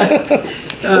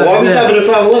 Well, why are we stopping at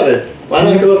 5'11"? Why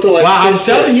not go up to like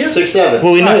 6'7"?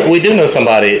 Well, we do know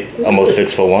somebody almost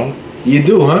 6'1". You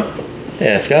do, huh?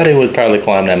 Yeah, Scotty would probably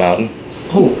climb that mountain.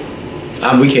 Who?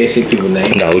 We can't say people's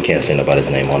names. No, we can't say nobody's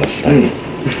name on this thing.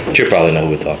 But you probably know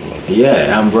who we're talking about.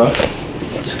 Yeah, bro.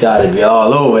 Scotty be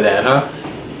all over that, huh?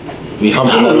 Be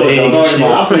humping the legs.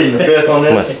 I'm pleading the fifth on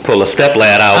this. Pull a step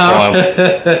ladder out for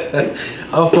him.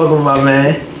 I'll fuck with my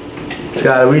man.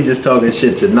 Scotty, we just talking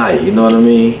shit tonight, you know what I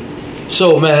mean?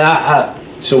 So, man,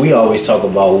 so we always talk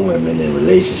about women in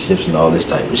relationships and all this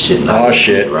type of shit. Oh,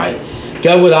 shit. Right?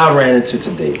 Guess what I ran into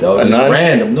today, dog? Just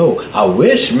random. No, I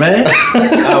wish, man.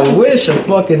 I wish a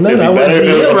fucking nun. I wouldn't be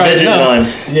here right now.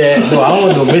 Yeah, no, I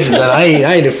want no bitch nun. I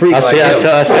ain't a freak.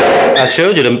 I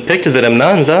showed you the pictures of them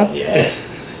nuns, huh? Yeah.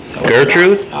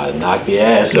 Gertrude. I'd knock your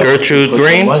ass up. Gertrude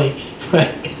Green.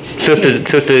 Sister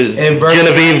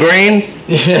Genevieve Green.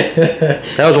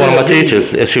 That was one of my teachers.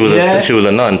 She was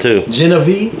a nun too.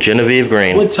 Genevieve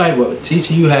Green. What type of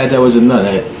teacher you had that was a nun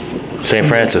at? St.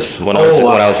 Francis. When I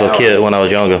was a kid, when I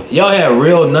was younger. Y'all had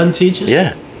real nun teachers?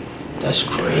 Yeah. That's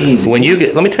crazy.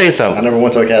 Let me tell you something. I never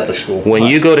went to a Catholic school. When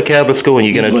you go to Catholic school and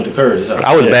you went to Curtis. Huh?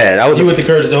 I was bad. You went to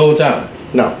Curtis the whole time?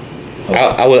 No.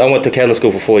 I went to Catholic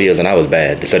school for 4 years and I was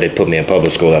bad, so they put me in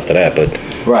public school after that. But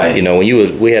right, you know,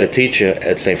 we had a teacher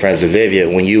at St. Francis Xavier.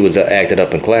 When you was acted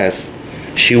up in class,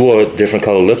 she wore a different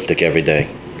color lipstick every day.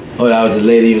 Oh, that was the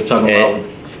lady you was talking about.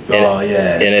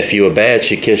 Yeah. And if you were bad,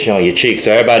 she kissed you on your cheek.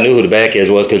 So everybody knew who the bad kids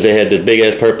was because they had this big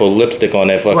ass purple lipstick on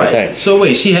that fucking thing. So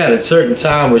wait, she had a certain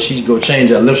time where she'd go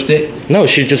change her lipstick? No,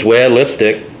 she'd just wear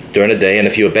lipstick during the day, and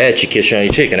if you were bad, she kissed you on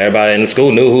your cheek, and everybody in the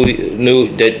school knew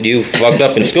that you fucked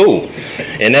up in school.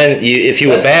 And then if you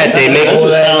were bad, they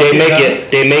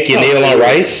make you kneel on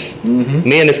rice. Mm-hmm.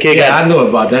 Me and this kid I know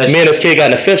about that. Me and this kid got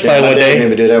in a fist fight one day. I made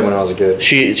me do that when I was a kid.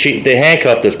 They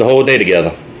handcuffed us the whole day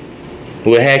together.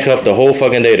 We were handcuffed the whole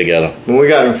fucking day together. When we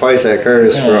got in fights at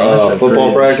Curtis for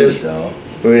football practice,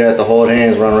 we had to hold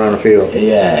hands, run around the field.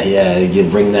 Yeah, you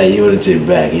bring that unity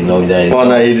back. You know that. Well,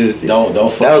 no, you just don't.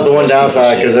 That was the one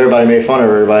downside because everybody made fun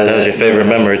of everybody. That was your favorite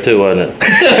memory too, wasn't it?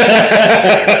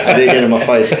 I did get in my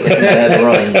fights, but I had to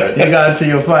run. But you got into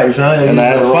your fights, huh? And I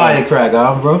had to firecracker,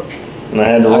 huh, bro? And I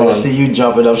had to run. I see you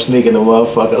jumping up, sneaking the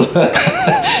motherfucker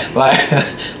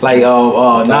like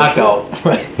knockout.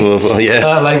 Well,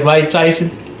 yeah. Like Mike Tyson.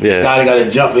 Yeah. Scotty got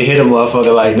to jump and hit a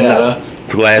motherfucker like that, huh?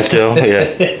 Glass Joe,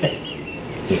 yeah.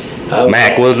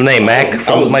 Mac, what was his name? Mac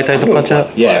from Mike Tyson Punch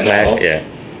Out? Yeah, Mac, yeah.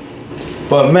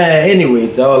 But man, anyway,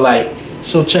 though, like,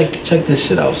 so check this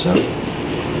shit out, son.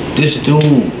 This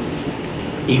dude,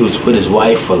 he was with his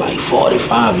wife for like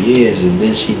 45 years, and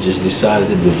then she just decided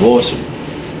to divorce him.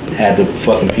 Had the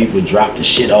fucking people drop the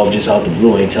shit off just out the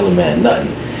blue, ain't tell him man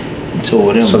nothing. And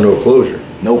told him. So no closure.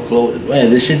 No closure. Man,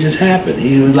 this shit just happened.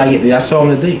 He was like, I saw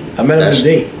him today. I met him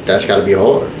today. That's got to be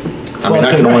hard. I mean,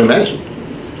 I can only imagine.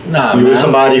 Nah, you with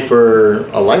somebody for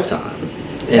a lifetime.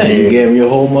 Yeah, you gave him your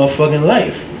whole motherfucking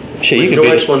life. Shit, you could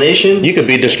no explanation. You could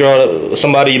be distraught.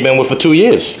 Somebody you've been with for 2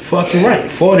 years. Fucking right.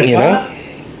 45. You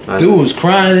know? Dude was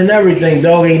crying and everything.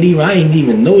 Dog I ain't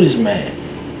even know this man.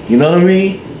 You know what I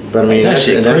mean? But I mean, that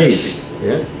shit crazy.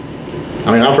 Yeah.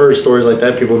 I mean, I've heard stories like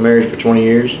that. People married for 20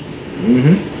 years,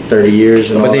 30 years,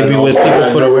 and but they be with people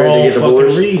for the wrong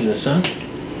fucking reason, son.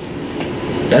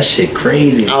 That shit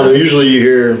crazy. I don't know. Usually you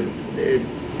hear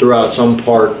throughout some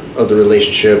part of the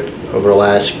relationship over the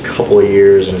last couple of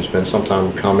years, and it's been some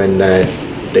time coming that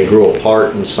they grew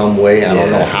apart in some way. I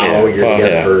don't know how you're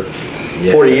together for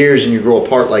 40 years and you grow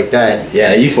apart like that.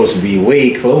 Yeah, you're supposed to be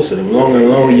way closer. The longer and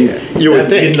longer you would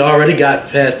think. You already got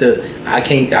past the I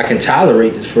can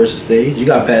tolerate this person stage. You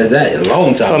got past that a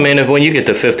long time. I mean, when you get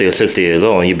to 50 or 60 years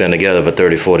old and you've been together for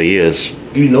 30, 40 years,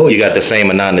 you got the same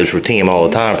monotonous routine all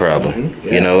the time probably. Mm-hmm.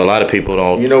 Yeah. You know, a lot of people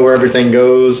don't. You know where everything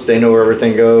goes. They know where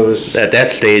everything goes. At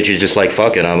that stage, you're just like,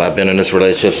 fuck it. I've been in this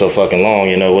relationship so fucking long.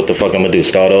 You know, what the fuck I'm going to do?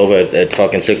 Start over at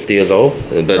fucking 60 years old?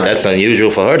 But that's unusual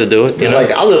for her to do it. It's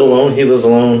like, I live alone. He lives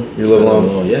alone. You live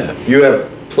alone. Yeah. You have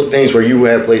things where you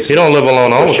have places. You don't live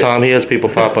alone all the time. He has people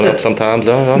popping up sometimes,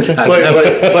 though, don't you?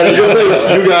 but in your place,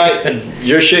 you got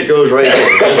your shit goes right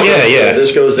there.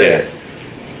 This goes there.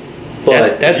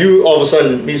 But you all of a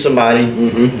sudden meet somebody.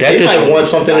 Mm-hmm. They might want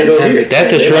something to go here. That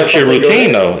disrupts your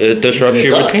routine, though. It disrupts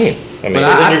your routine. I mean, so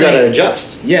then you gotta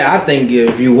adjust. Yeah, I think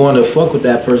if you want to fuck with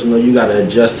that person, though, you gotta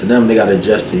adjust to them. They gotta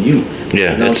adjust to you.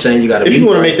 Yeah, you know what I'm saying? You gotta. If you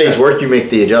want to make things work, you make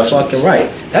the adjustments. Fucking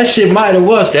right. That shit might have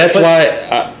was. That's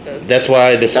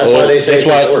why this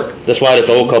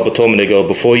old couple told me, they go,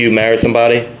 before you marry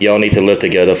somebody, y'all need to live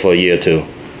together for a year or two.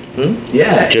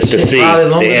 Yeah, just to see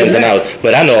the ins and outs.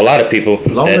 But I know a lot of people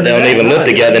that don't even live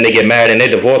together and they get married and they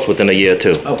divorce within a year or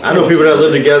two. I know people that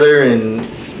live together and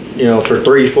for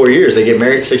 3-4 years they get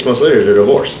married. 6 months later they're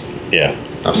divorced. Yeah,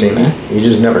 I've seen that. You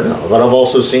just never know. But I've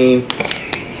also seen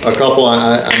a couple.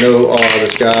 I know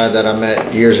this guy that I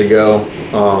met years ago.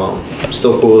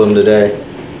 Still cool with him today.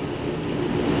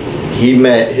 He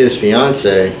met his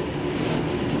fiance,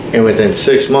 and within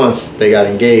 6 months they got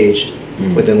engaged.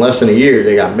 Within less than a year,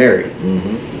 they got married.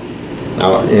 Mm-hmm.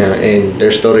 And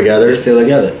they're still together. They're still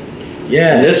together.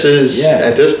 Yeah. And this is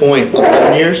at this point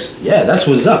 11 years. Yeah, that's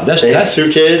what's up. That's 2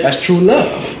 kids. That's true love.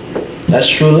 That's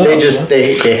true love. They just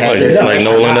they had like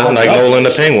Nolan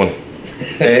the Penguin.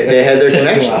 They had their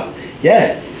connection.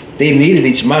 Yeah. They needed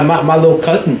each. My little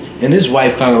cousin and his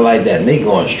wife kind of like that, and they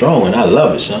going strong, and I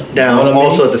love it, son. Now,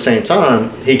 also at the same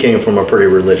time, he came from a pretty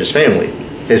religious family.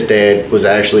 His dad was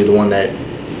actually the one that.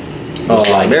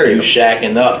 Like married you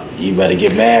shacking up, you better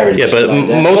get married. Yeah, but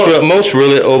like most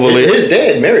really overly his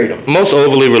dad married him. Most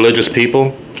overly religious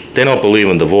people, they don't believe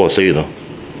in divorce either.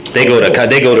 They go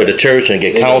to the church and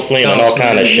get counseling and all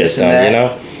kind of shit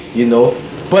done. You know.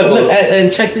 But look,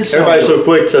 and check this out. Everybody's so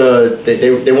quick to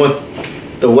they want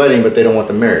the wedding, but they don't want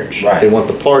the marriage. Right. They want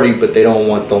the party, but they don't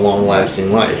want the long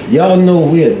lasting life. Y'all know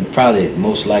we'll probably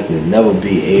most likely never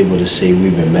be able to say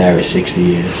we've been married 60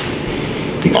 years.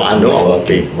 Because I know I won't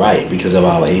be. Right, because of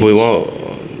our age. We won't.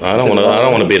 I don't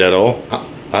want to be that old.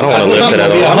 I don't want to live to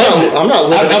that old. I'm not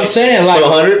living. I'm saying like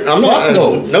 100. I'm not.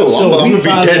 No. So I'm gonna be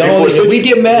dead before 60. If we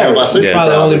get married, we'll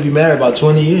probably only be married about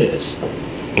 20 years.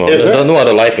 Well, there's no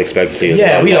other life expectancy.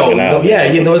 Yeah, we don't. Yeah,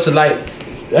 it's like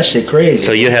that shit crazy.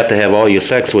 So you have to have all your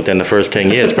sex within the first 10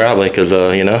 years, probably, because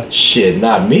Shit,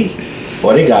 not me.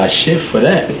 Boy, they got shit for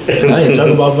that. And I ain't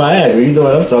talking about Viagra. You know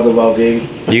what I'm talking about, baby.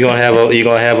 You gonna have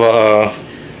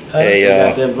I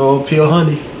got that bro, pure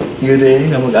honey. You there?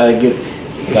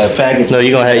 Got a package. No,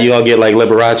 you gonna get like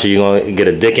Liberace. You gonna get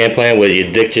a dick implant where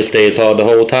your dick just stays hard the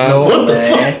whole time. No, what the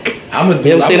fuck?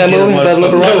 You ever seen that movie about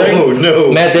Liberace?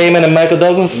 No. Matt Damon and Michael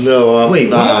Douglas. No. Wait,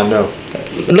 no.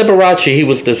 Liberace, he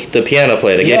was the piano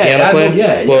player, the piano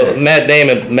player. Well, Matt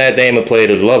Damon played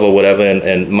his love or whatever,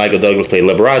 and Michael Douglas played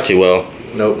Liberace. Well,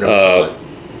 no.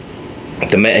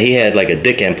 The man, he had like a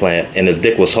dick implant, and his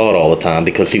dick was hard all the time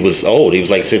because he was old. He was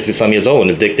like 60-some years old, and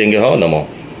his dick didn't get hard no more.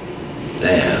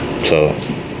 Damn. So,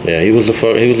 yeah, he was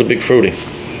a big fruity.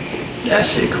 That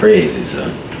shit crazy,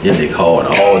 son. Your dick hard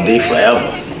all day forever.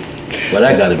 But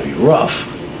that gotta be rough.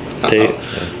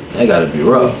 That gotta be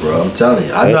rough, bro. I'm telling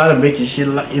you. I know how to make your shit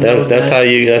like That's how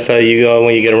you go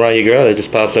when you get around your girl. It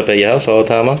just pops up at your house all the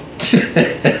time, huh?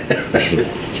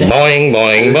 Boing,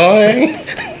 boing, boing.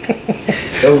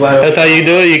 That's how you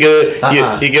do it. You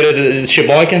get it a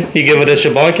shaboinkin. You give it a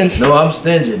shaboinkins. No, I'm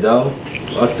stingy, dog.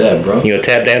 Fuck that, bro. You gonna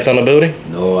tap dance on the booty?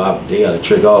 No, they got to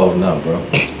trick off now, bro.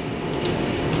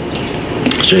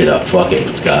 Straight up, fuck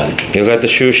it, Scotty. Is that the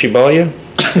shoe she bought you?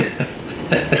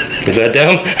 Is that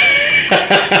them?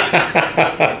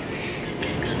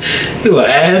 You an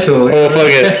asshole.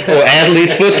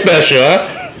 Athlete's foot special,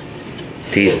 huh?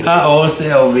 I on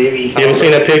sale, baby. You ever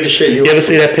seen that picture? You ever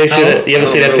see that picture? You ever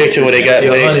see that picture where they got?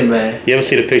 You ever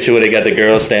see the picture where they got the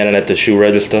girl standing at the shoe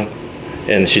register,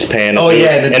 and she's paying? The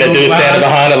dude standing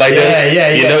behind her like this. Yeah.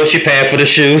 You know she paying for the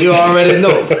shoes. You already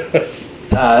know.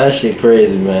 That shit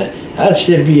crazy, man. That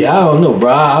shit be, I don't know,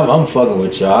 bro. I'm fucking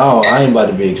with y'all. I ain't about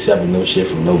to be accepting no shit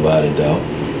from nobody, though.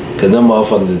 Because them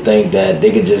motherfuckers think that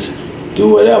they can just do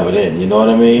whatever then, you know what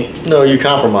I mean? No, you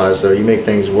compromise, though. You make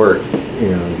things work.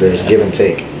 You know, there's give and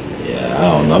take. Yeah, I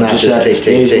don't know. I'm just at the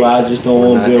stage where I just don't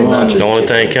want to be around. The only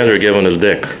thing Kendrick giving is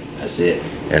dick. That's it.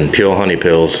 And pure honey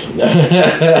pills.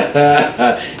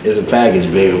 It's a package,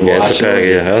 baby. Yeah, it's a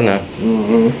package. Yeah, I know.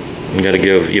 Mm-hmm. You gotta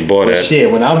give your boy that. Shit,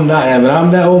 when I'm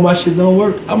that old, my shit don't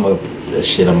work. I'm gonna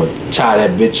tie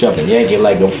that bitch up and yank it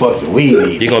like a fucking weed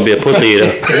eater. You gonna be a pussy eater.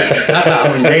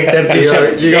 I'm gonna yank that bitch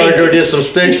up. You gotta go get some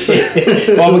sticks. Or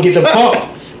I'm gonna get the pump.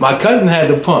 My cousin had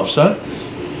the pump, son.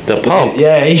 The pump?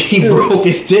 Yeah, he broke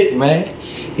his dick, man.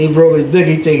 He broke his dick.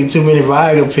 He taking too many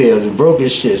Viagra pills and broke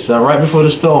his shit, son, right before the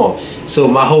storm. So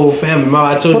my whole family,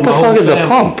 I told you, my whole family. What the fuck is a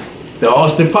pump? The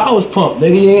Austin Powers pump.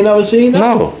 Nigga, you ain't never seen that?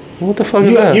 No. What the fuck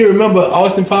is that? You remember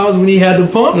Austin Powers when he had the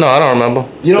pump? No, I don't remember.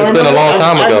 You don't It's remember? been a long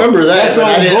time ago. I remember that. That's But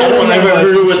I don't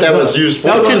remember what that was used for.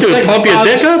 What you do, pump your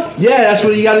dick up? Yeah, that's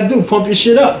what you gotta do. Pump your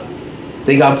shit up.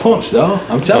 They got pumps, though.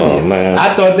 I'm telling you. Man.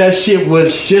 I thought that shit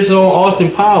was just on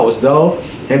Austin Powers, though,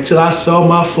 until I saw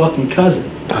my fucking cousin.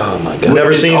 Oh my god.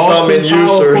 Never seen something in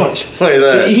use or like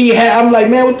that. I'm like,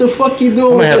 man, what the fuck you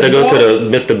doing? I'm gonna have to go to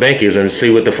the Mr. Benke's and see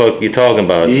what the fuck you talking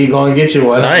about. He gonna get you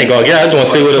one. I ain't gonna get it. I just wanna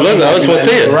see what it looks like. I just wanna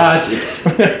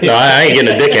see it. No, I ain't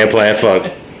getting a dick implant. Fuck.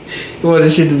 You want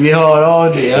this shit to be hard all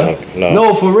day, huh?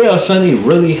 No, for real, son. He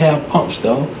really have pumps,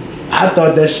 though. I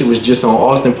thought that shit was just on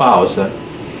Austin Powers, son.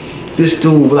 This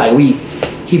dude, like, he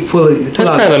pull it. That's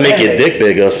probably make your dick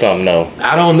big or something, though.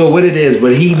 I don't know what it is,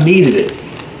 but he needed it.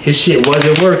 His shit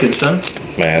wasn't working, son.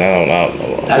 Man, I don't know.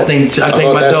 I think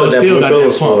my dog still got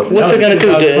that pump. What's it gonna do?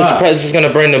 It's probably just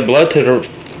gonna bring the blood to the.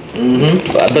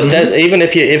 Mm-hmm. But that even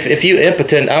if you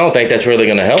impotent, I don't think that's really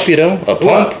gonna help you though. A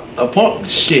pump. A pump.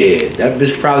 Shit, that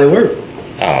bitch probably work.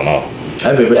 I don't know.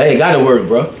 That bitch, hey, it gotta work,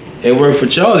 bro. It worked for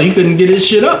Charlie. He couldn't get his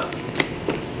shit up.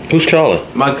 Who's Charlie?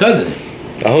 My cousin.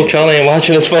 I hope Charlie ain't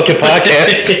watching this fucking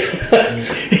podcast.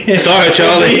 Sorry,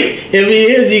 Charlie. If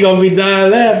he is, he gonna be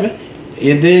dying laughing.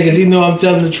 You dig? Cause he know I'm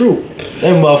telling the truth.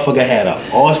 That motherfucker had a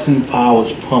Austin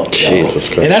Powers pump, y'all. Jesus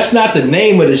Christ. And that's not the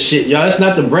name of the shit, y'all. That's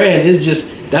not the brand. It's just,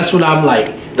 that's what I'm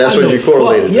like. That's what you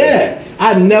correlated to. Yeah.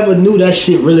 I never knew that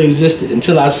shit really existed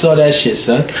until I saw that shit,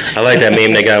 son. I like that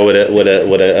meme they got with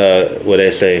where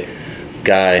they say,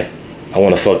 guy, I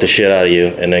want to fuck the shit out of you,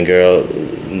 and then girl,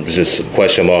 just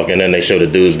question mark, and then they show the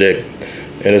dude's dick,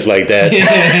 and it's like that.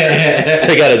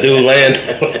 They got a dude land.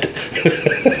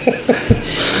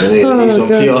 And they need some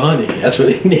pure honey. That's what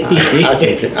they need.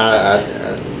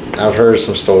 I've heard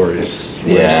some stories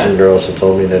where some girls have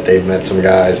told me that they've met some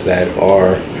guys that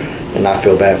are, and I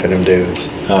feel bad for them dudes.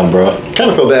 Bro. Kind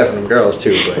of feel bad for them girls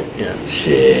too, but yeah.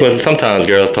 Shit. But sometimes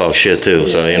girls talk shit too,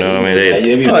 so you know what I mean?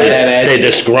 They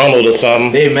disgruntled or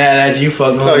something. They mad at you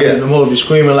fucking the movie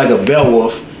screaming like a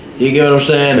Beowulf. You get what I'm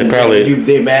saying? They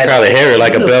probably hairy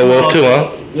like a Beowulf too, huh?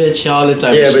 Bitch, all the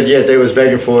time. Yeah, but yet they was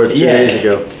begging for it 2 days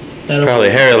ago. Probably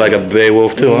hairy like a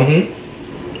Beowulf too, huh?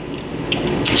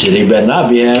 Shit, he better not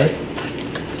be hairy.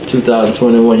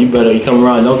 2021, you come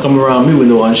around. Don't come around me with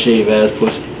no unshaved ass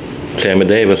pussy. Sammy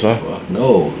Davis, huh? Fuck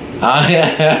no.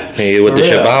 He with the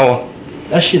Shabao.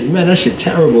 That shit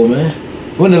terrible, man.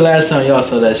 When the last time y'all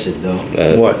saw that shit, though?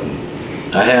 What?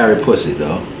 A hairy pussy,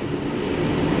 though.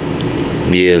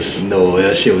 Years. No,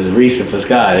 that shit was recent for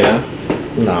Scotty, huh?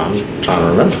 No, I'm trying to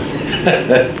remember.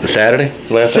 Saturday?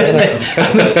 Last Saturday?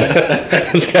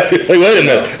 Scotty's like, wait a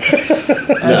minute.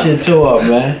 That shit tore up,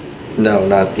 man. No,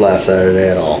 not last Saturday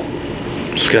at all.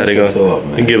 Scotty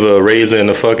gonna give a razor and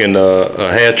a fucking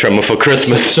hair trimmer for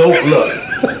Christmas. Some soap, look.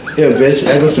 Yeah, bitch,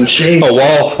 I got some shades. A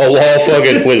wall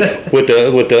fucking with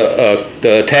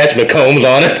the attachment combs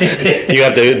on it. You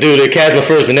have to do the attachment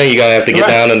first, and then you gotta have to get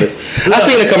down and. I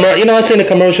seen a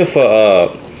commercial for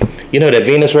that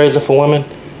Venus razor for women.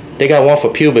 They got one for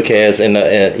pubic hairs, and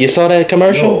you saw that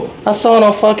commercial? No. I saw it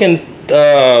on fucking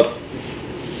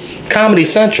Comedy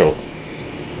Central.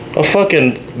 A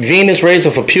fucking Venus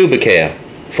razor for pubic hair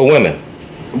for women.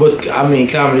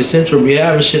 Comedy Central be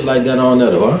having shit like that on there,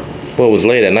 though, huh? Well, it was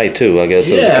late at night too. I guess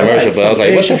it was a commercial, right. But I was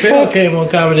like, "What the fuck?" Came on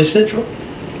Comedy Central.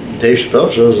 Dave Chappelle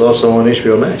show is also on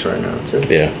HBO Max right now too.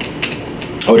 Yeah.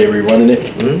 Oh, they rerunning it?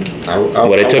 Mm-hmm.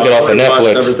 Well, they took it off of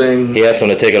Netflix. He asked them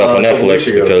to take it off of Netflix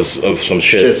because of some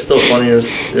shit. Shit's still funny as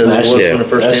it was when it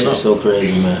first came out. That's so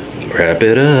crazy, man. Wrap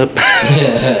it up.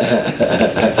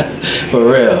 For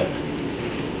real.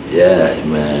 Yeah,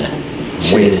 man.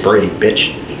 Wayne Brady,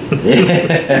 bitch.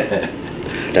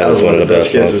 That was one of the best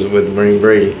skits with Wayne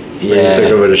Brady. Yeah. He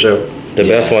took over the show. The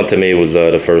best one to me was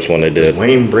the first one they did.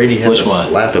 Wayne Brady had Which to one?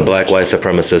 slap The him. black white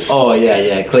supremacists. Oh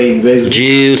yeah, Clayton Bigsby.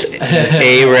 Jews,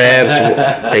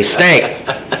 Arabs, they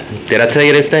stink. Did I tell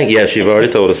you they stink? Yes, you've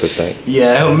already told us they stink.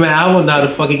 Yeah, man, I wonder how the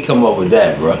fuck he come up with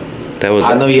that, bro. That was.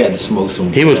 I know he had to smoke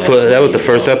some. He was put. That was the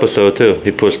first episode too.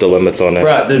 He pushed the limits on that.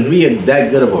 Bro, to be that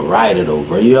good of a writer though,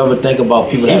 bro. You ever think about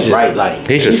people that write like?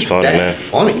 He's just funny, that man.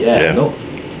 Funny. Yeah,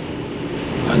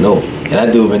 I know. And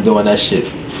that dude been doing that shit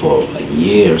for like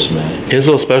years, man. His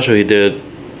little special he did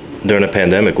during the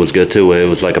pandemic was good too. Where it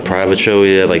was like a private show.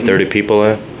 He had like 30 people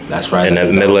in. That's right. In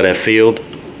the middle of that field.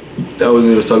 That was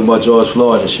he was talking about George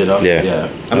Floyd and shit. Huh? Yeah.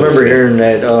 I remember hearing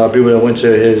that people that went to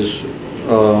his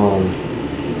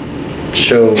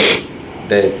show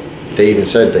that they even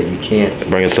said that you can't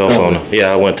bring a cell phone.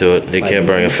 Yeah, I went to it. You can't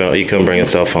bring a phone. You couldn't bring a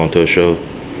cell phone to a show.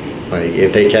 Like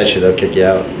if they catch you, they'll kick you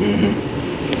out.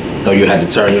 No, you had to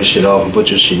turn your shit off and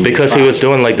put your shit in Because he was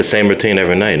doing like the same routine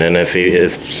every night, and if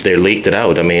they leaked it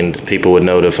out, I mean, people would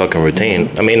know the fucking routine.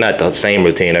 I mean, not the same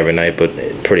routine every night, but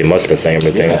pretty much the same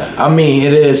routine. Yeah, I mean,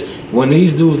 it is when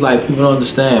these dudes like people don't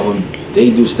understand when they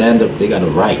do stand up, they got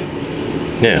to write.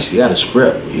 Yeah, You got a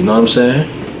script. You know what I'm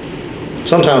saying?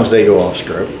 Sometimes they go off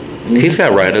script. he's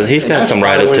got writers. He's got some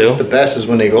writers too. The best is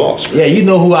when they go off script. Yeah, you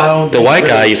know who I don't. The think white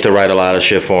guy really- used to write a lot of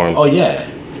shit for him. Oh yeah,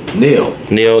 Neil.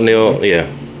 Neil, yeah.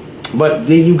 But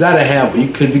then you gotta have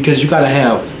because you gotta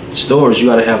have stories. You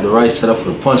gotta have the right setup for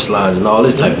the punchlines and all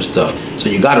this type of stuff. So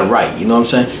you gotta write. You know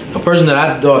what I'm saying? A person that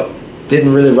I thought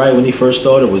didn't really write when he first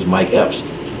started was Mike Epps.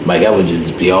 Mike Epps would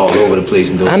just be all over the place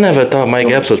and do. I never thought Mike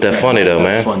Epps was that funny though,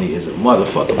 man. Funny as a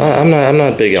motherfucker. I'm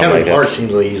not big on Kevin Mike Hart Epps.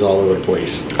 seems like he's all over the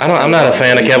place. I'm not a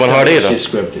fan of Kevin Hart either. Shit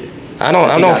scripted. I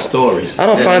Got don't. stories. I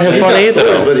don't find him He's funny got either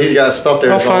stories, though. but he's got stuff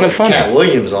there. I don't find him funny. Cat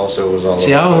Williams also was all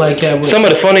See, over I don't the like place. Cat Williams. Some of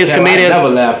the funniest comedians. I never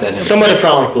laughed at him. Some of The the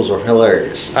Chronicles were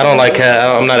hilarious. I don't like Cat.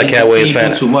 I'm not a He Cat just- Williams he do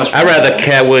fan. too much for I me, rather man.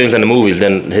 Cat Williams in the movies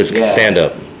than his Yeah. stand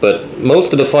up. But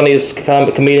most of the funniest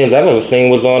comedians I've ever seen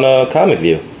was on Comic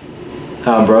View.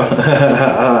 Huh, bro?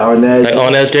 Like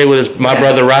on SJ with my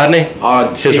brother Rodney.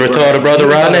 His retarded brother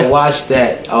Rodney. Watch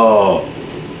that.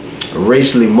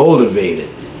 Racially motivated.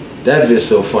 That bitch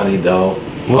so funny, though.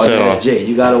 What's on that on? SJ,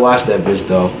 you gotta watch that bitch,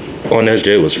 though. On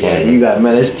SJ was funny. Yeah, you got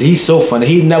man. He's so funny.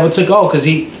 He never took off because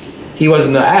he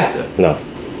wasn't an actor. No.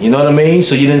 You know what I mean?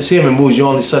 So you didn't see him in movies. You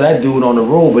only saw that dude on the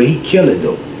road, but he killed it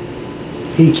though.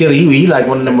 He killed it. He like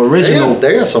one of them original.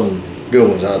 They got some good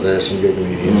ones out there. Some good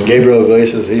comedians. Gabriel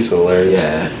Iglesias, he's hilarious.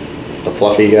 Yeah, The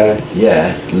fluffy guy.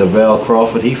 yeah. Lavelle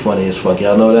Crawford, he funny as fuck.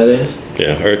 Y'all know who that is?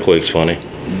 Yeah, Earthquake's funny.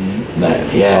 Nah,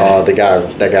 yeah.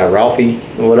 That guy Ralphie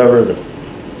or whatever.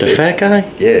 The fat guy?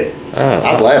 Yeah. Oh.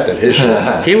 I've laughed at his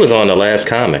shit. He was on The Last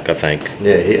Comic, I think.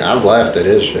 Yeah, I've laughed at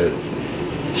his shit.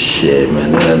 Shit,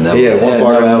 man. One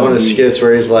part of one of the skits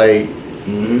where he's like,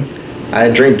 I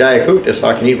drink Diet Coke, that's so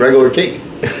I can eat regular cake.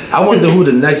 I wonder who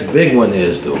the next big one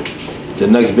is, though. The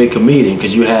next big comedian,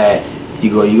 because you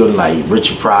go to like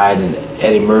Richard Pryor and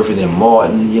Eddie Murphy and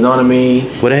Martin. You know what I mean?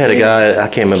 Well, they had a guy, I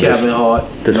can't remember. Kevin Hart.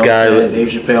 This you know guy- what I'm saying?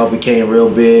 Dave Chappelle became real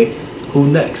big. Who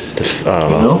next? I You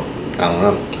don't know. know? I don't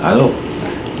know. I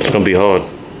know. It's gonna be hard.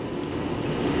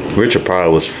 Richard Pryor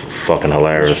was fucking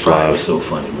hilarious Pryor live. was so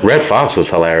funny, man. Red Fox was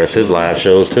hilarious. His live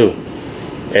shows too.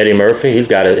 Eddie Murphy, he's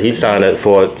got it. He signed it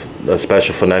for a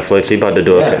special for Netflix. He about to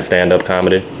do Yeah. a stand-up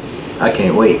comedy. I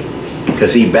can't wait.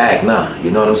 Because he back now.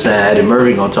 You know what I'm saying? Eddie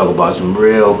Murphy gonna talk about some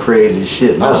real crazy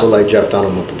shit I now. also like Jeff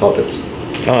Dunham with the puppets.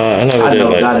 I never I did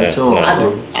never like got that. into him. No. I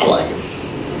do. I like him.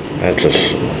 I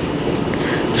just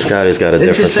Scotty's got a It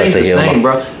different just ain't sense the of humor. same,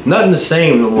 bro. Nothing the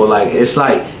same no more. Like it's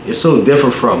so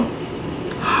different from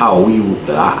how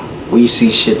we see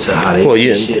shit to how they Well, see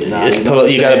you, shit now. it's You know what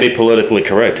I'm you got to saying? be politically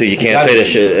correct too. You can't gotta say the be.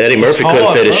 shit. Eddie It's Murphy couldn't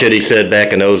hard, say the bro. shit he said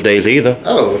back in those days either.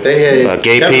 Oh, they had About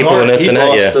gay Kevin people Hart, and this he and that,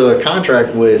 lost yeah. the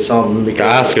contract with something The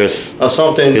because Oscars of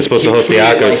something. He was supposed to host the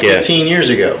tweeted Oscars, like yeah. 15 years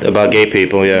ago. about gay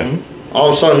people, yeah. All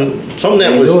of a sudden, something that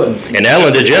Can't was. do it. And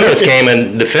Ellen DeGeneres came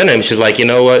and defended him. She's like, you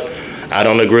know what? I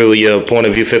don't agree with your point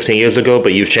of view 15 years ago,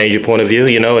 but you've changed your point of view,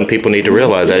 you know, and people need to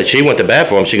realize that. She went to bat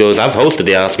for him. She goes, I've hosted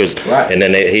the Oscars. Right. And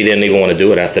then he didn't even want to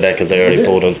do it after that because they already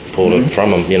pulled it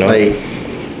from him, you know. Like,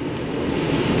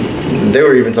 they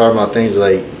were even talking about things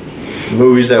like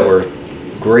movies that were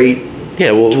great.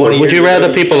 Yeah, well, 20 would you years rather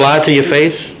ago, you people lie to your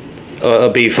face or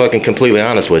be fucking completely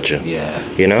honest with you? Yeah.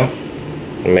 You know?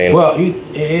 I mean, Well,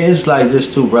 it's like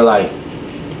this too, bro. Like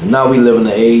now we live in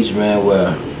an age, man,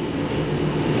 where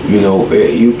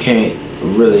you can't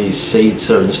really say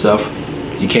certain stuff.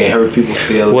 You can't hurt people's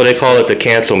feelings. well, they call it the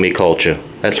cancel me culture.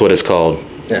 That's what it's called.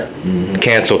 Yeah.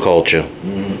 Cancel culture.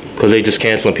 Because they just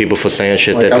canceling people for saying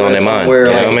shit Like, that's I on read their mind. somewhere,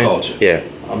 You know like, what I mean? culture. Yeah.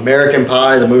 American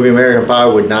Pie, the movie American Pie,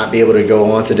 would not be able to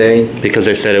go on today because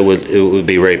they said it would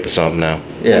be rape or something now.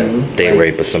 Yeah, date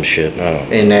rape or some shit. I don't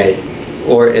know. And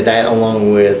that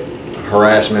along with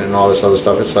harassment and all this other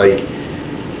stuff, it's like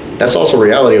that's also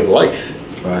reality of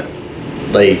life. Right.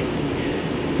 Like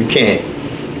you can't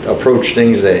approach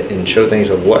things and show things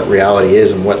of what reality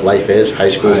is and what life is. High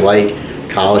school is like,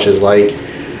 college is like,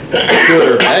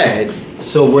 good or bad.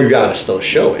 So you gotta still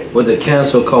show it. Would the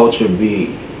cancel culture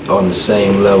be on the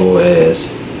same level as?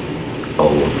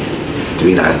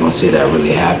 We're not gonna say that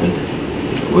really happened.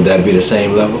 Would that be the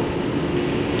same level?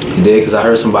 You did, because I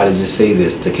heard somebody just say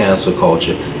this, the cancel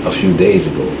culture, a few days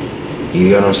ago. You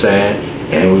know what I'm saying?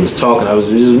 And we was talking.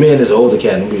 This was me and this older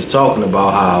cat, and we was talking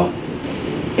about how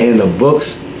in the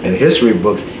books, in history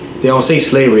books, they don't say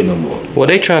slavery no more. Well,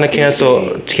 they trying to cancel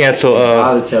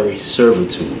involuntary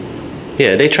servitude.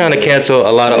 Yeah, they trying to cancel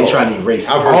a lot of. They trying to erase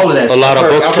all of that. A lot of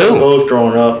books I've too. Heard both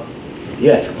growing up.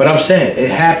 Yeah, but I'm saying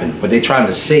it happened, but they trying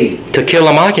to say To Kill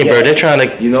a Mockingbird. They're trying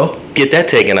to get that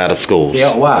taken out of schools.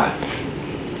 Yeah, why?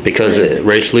 Because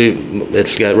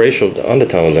it's got racial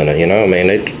undertones in it. You know, I mean,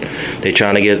 they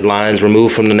trying to get lines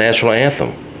removed from the national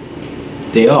anthem.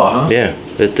 They are, huh? Yeah.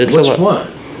 Which one?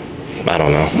 I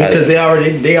don't know. Because they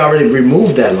already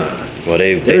removed that line. Well,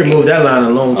 they removed that line a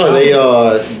long time.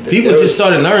 People just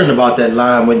started learning about that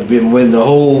line when the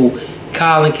whole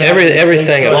Colin Kaepernick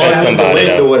everything affects somebody.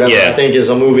 Or whatever, I think is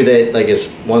a movie that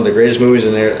is one of the greatest movies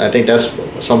in there. I think that's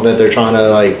something that they're trying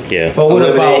to Yeah. But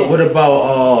what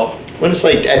about when it's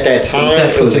like at that time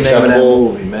it was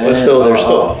acceptable, movie, man? But still, there's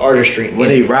still artistry. When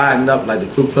they riding up like the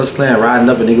Ku Klux Klan riding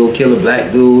up and they go kill a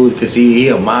black dude because he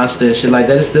a monster and shit like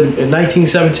that. In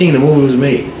 1917 the movie was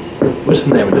made. What's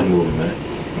the name of this movie, man?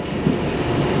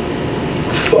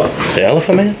 Fuck. The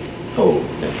Elephant Man? Oh.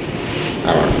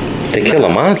 I don't know. They kill a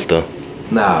monster.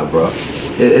 Nah, bro.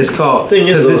 It's called.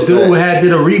 Because this dude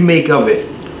did a remake of it.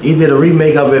 He did a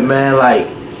remake of it, man. Like.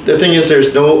 The thing is,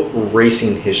 there's no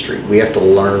racing history. We have to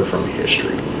learn from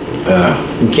history.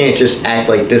 You can't just act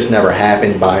like this never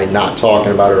happened by not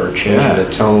talking about it or changing the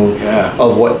tone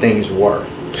of what things were.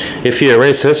 If you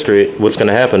erase history, what's going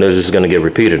to happen is it's going to get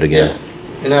repeated again. Yeah.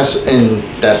 And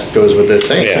that goes with this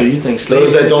thing. Yeah. So you think slavery?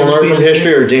 Those that don't learn from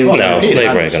history are deemed no,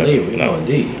 slavery ain't slavery. No,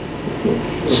 indeed.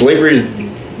 Slavery's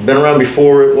been around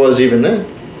before it was even then.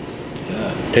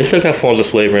 They still got forms of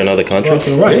slavery in other countries.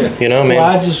 Right. Yeah. You know what I mean?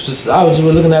 Well, I was just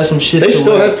looking at some shit. They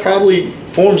still have probably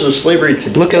forms of slavery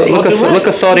today. Look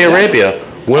at Saudi Arabia.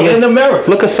 Women in America.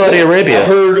 Look at Saudi Arabia. I've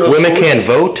heard of Women can't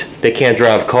vote. They can't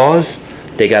drive cars.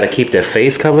 They got to keep their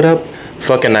face covered up.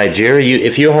 Fucking Nigeria.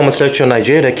 If you're homosexual in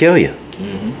Nigeria, they kill you.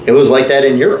 Mm-hmm. It was like that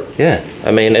in Europe. Yeah.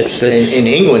 I mean, it's in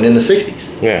England in the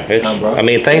 60s. Yeah. I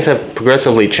mean, things have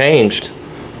progressively changed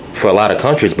for a lot of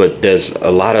countries, but there's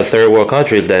a lot of third world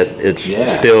countries that it's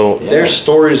still. Yeah. There's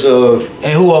stories of.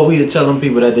 And who are we to tell them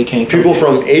people that they can't come people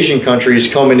from Asian countries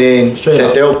coming in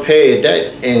they'll pay a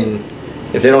debt, and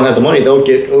if they don't have the money, they'll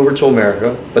get over to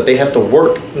America, but they have to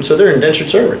work, and so they're indentured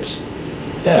servants.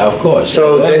 Yeah, of course.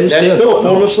 So that's still a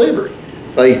form of slavery.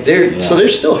 Like so they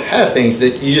still have things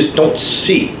that you just don't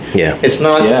see. Yeah, it's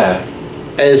not.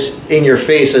 As in your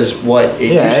face as what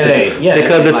it used to be. Yeah,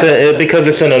 because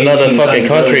it's in another fucking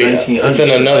country. It's in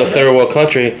another third world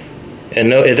country,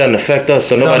 and it doesn't affect us,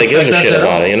 so nobody gives a shit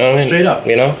about it. You know what I mean? Straight up.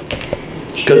 You know?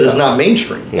 Because it's not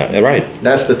mainstream. No, right.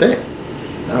 That's the thing.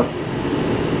 No.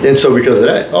 And so because of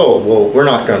that, we're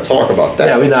not going to talk about that.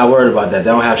 Yeah, we're not worried about that.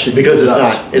 They don't have shit. Because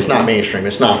it's not mainstream.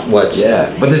 It's not what's.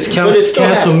 Yeah, but this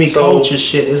cancel me culture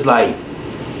shit is like.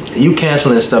 You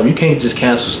canceling stuff. You can't just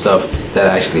cancel stuff that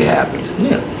actually happened.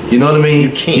 Yeah. You know what I mean?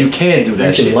 You can't do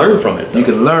that shit. You can learn from it, though. You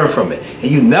can learn from it.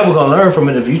 And you're never going to learn from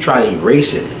it if you try to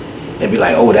erase it and be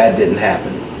like, oh, that didn't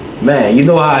happen. Man, you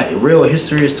know how real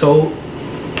history is told?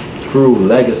 Through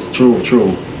legacy,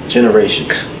 through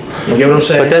generations. You get what I'm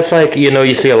saying? But that's like, you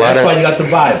see a lot That's why you got the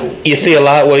Bible. You see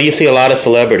a lot of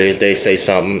celebrities, they say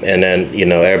something, and then,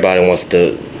 everybody wants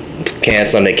to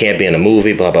cancel them. They can't be in a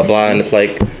movie, blah, blah, blah. And it's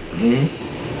like... Mm-hmm.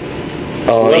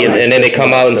 And then they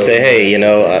come out and say, "Hey,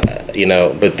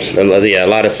 but a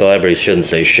lot of celebrities shouldn't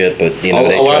say shit." But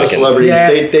a lot of celebrities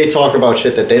they talk about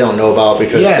shit that they don't know about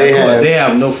because they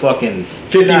have no fucking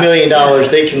 $50 million.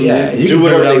 They can do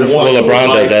whatever they want. Well,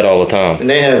 LeBron does that all the time. And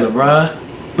they have LeBron,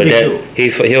 but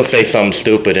he'll say something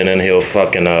stupid and then he'll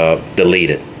fucking delete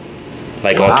it.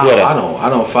 Like on Twitter. I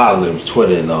don't follow him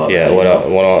Twitter and all. Yeah,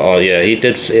 he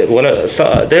did.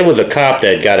 There was a cop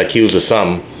that got accused of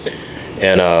something,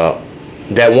 and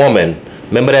that woman,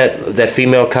 remember that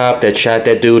female cop that shot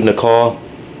that dude in the car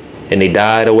and he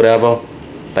died or whatever?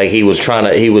 Like he was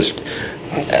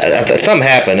something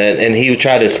happened, and he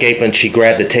tried to escape, and she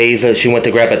grabbed the taser. She went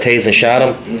to grab a taser and shot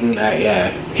him. Mm-hmm.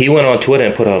 Yeah. He went on Twitter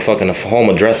and put her fucking home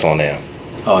address on there.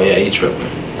 Oh yeah, he tripping.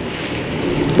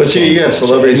 But see, you have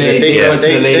celebrities. They went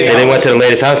to the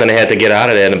lady's house and they had to get out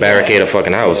of there and barricade a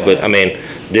fucking house. Yeah. But I mean,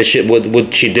 this shit,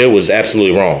 what she did was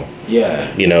absolutely wrong.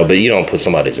 Yeah. You know, but you don't put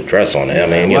somebody's address on there. I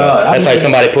mean, you know, that's like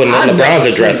somebody putting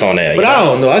LeBron's address on there. But I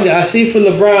don't know. I see for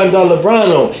LeBron, though.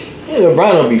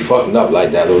 LeBron don't be fucking up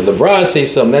like that. LeBron say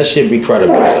something, that shit be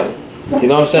credible, son. You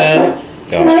know what I'm saying?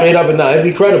 Yeah. Straight up and down, it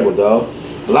be credible, dog.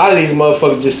 A lot of these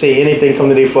motherfuckers just say anything come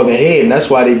to their fucking head, and that's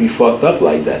why they be fucked up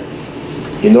like that.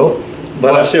 You know?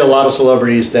 But I see a lot of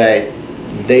celebrities that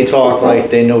they talk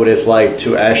like they know what it's like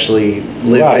to actually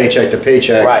live paycheck to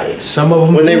paycheck. Right. Some of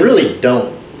them when they really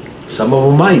don't. Some of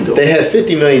them might though. They have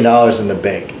 $50 million in the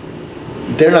bank.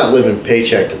 They're not living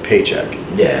paycheck to paycheck.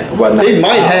 Yeah. Well, they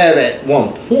might have at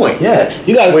one point. Yeah.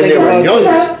 You got to think about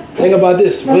this. Think about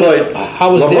this. But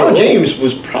how was LeBron James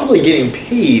was probably getting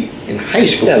paid in high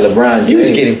school. Yeah, LeBron James. He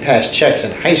was getting past checks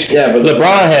in high school. Yeah, but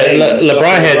LeBron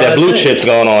had that blue chips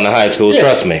going on in high school. Yeah.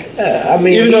 Trust me. Yeah, I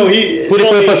mean, even though he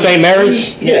played for St.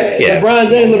 Mary's. Yeah. LeBron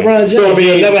James. So, I mean,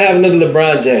 you'll never have another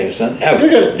LeBron James, son.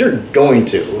 Ever. You're going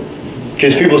to.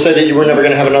 Because people said that you were never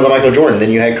going to have another Michael Jordan. Then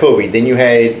you had Kobe. Then you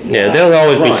had... Yeah, there'll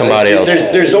always be somebody else.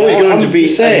 There's always going to be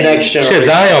a next generation. Shit,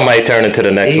 Zion might turn into the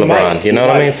next LeBron. You know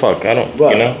what I mean? Fuck, I don't...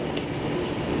 You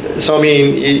know? So, I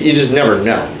mean, you just never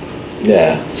know.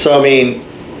 Yeah. So, I mean,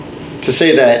 to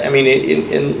say that... I mean,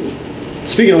 in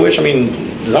speaking of which, I mean,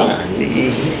 Zion,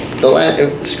 the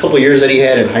last couple of years that he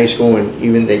had in high school and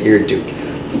even that year at Duke, I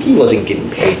think he wasn't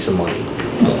getting paid some money.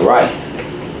 Right.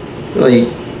 Like...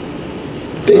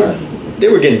 They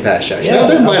were getting past checks. Yeah, now,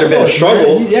 there might have been a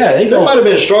struggle. Yeah, there might have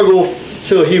been a struggle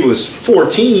till he was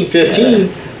 14, 15. Yeah.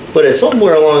 But it's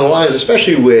somewhere along the lines,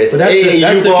 especially with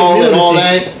AAU ball and all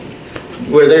that,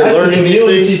 where they're learning these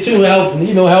things. Too,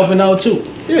 helping out too.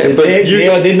 Yeah, but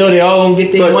they know they all gonna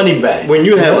get their money back. When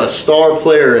you have a star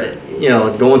player,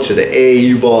 going to the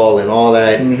AAU ball and all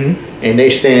that, and they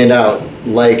stand out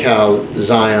like how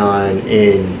Zion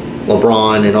and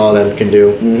LeBron and all them can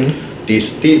do.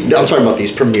 I'm talking about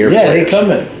these premier players. Yeah, they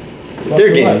coming.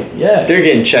 They're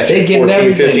getting checks at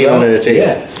 14, 15 under the table.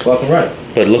 Yeah, fucking right.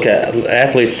 But look at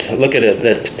athletes. Look at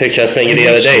that picture I sent you the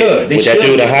other day with that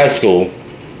dude in high school,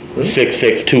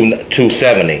 6'6",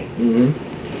 270.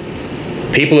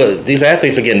 These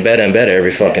athletes are getting better and better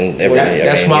every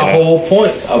That's my whole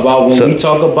point about when we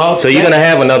talk about. So you're gonna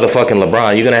have another fucking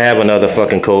LeBron. You're gonna have another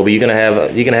fucking Kobe. You're gonna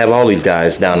have all these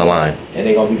guys down the line. And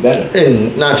they're gonna be better.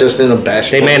 And not just in a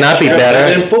basketball. They may not be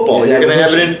better in football. You're gonna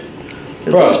have it in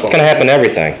baseball. It's gonna happen in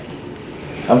everything.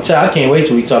 I can't wait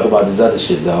till we talk about this other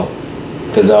shit though.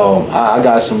 Cause I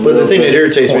got some. But the thing that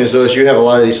irritates me is you have a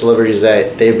lot of these celebrities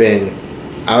that they've been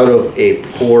out of a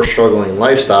poor, struggling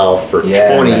lifestyle for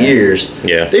 20 years.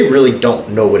 Yeah. They really don't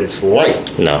know what it's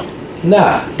like. No.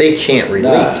 Nah. They can't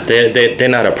relate. Nah. They're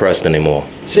not oppressed anymore.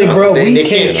 See, bro, they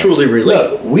can't truly relate.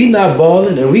 Look, we not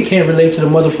balling, and we can't relate to the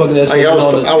motherfucker that's I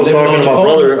was talking to my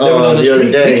brother the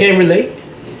other day. They can't relate.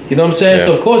 You know what I'm saying? Yeah.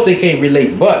 So of course they can't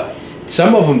relate, but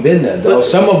some of them been there though. But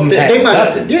some of them had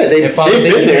nothing. Yeah, they've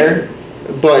been there.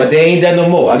 But they ain't that no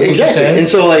more. I get what you're saying. And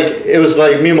so, it was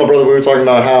like me and my brother, we were talking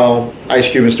about how Ice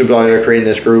Cube and Snoop Dogg are creating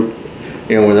this group.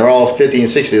 When they're all 50 and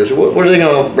 60, what are they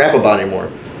going to rap about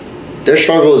anymore? Their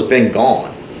struggle has been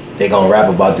gone. They're going to rap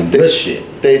about the good shit.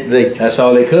 That's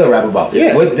all they could rap about.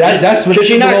 Yeah. That's what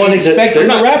people don't expect them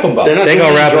to rap about. They're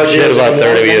going to rap about shit about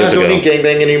 30 years ago.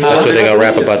 Gangbang anymore. That's what they're going to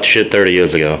rap about shit 30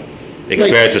 years ago.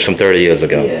 Experiences from 30 years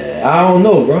ago. Yeah, I don't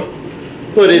know, bro.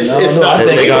 But it's not.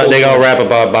 They gonna rap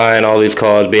about buying all these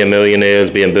cars, being millionaires,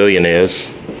 being billionaires,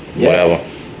 whatever.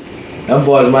 Them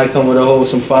boys might come with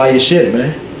some fire shit,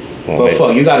 man. Well, but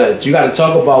fuck, you gotta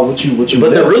talk about what you.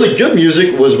 But the really good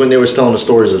music was when they were telling the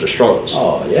stories of the struggles.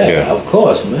 Oh yeah, of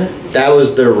course, man. That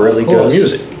was their really good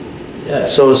music. Yeah.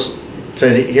 So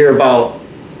to hear about,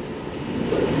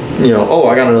 I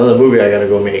got another movie I gotta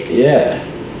go make. Yeah.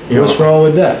 What's wrong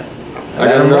with that? I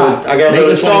got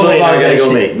another song about that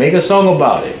shit. Make a song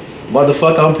about it.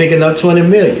 Motherfucker, I'm picking up 20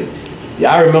 million.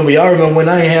 Y'all remember when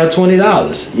I ain't had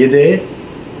 $20. You did?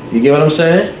 You get what I'm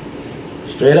saying?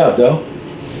 Straight up, though.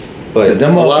 But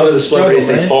a lot of the celebrities,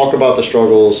 they talk about the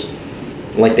struggles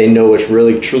like they know what's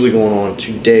really, truly going on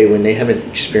today when they haven't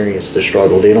experienced the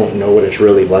struggle. They don't know what it's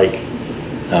really like.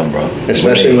 Bro.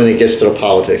 Especially when it gets to the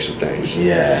politics of things.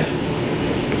 Yeah.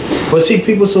 But see,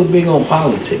 people so big on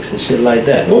politics and shit like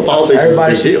that. Well, politics is a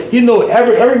big deal.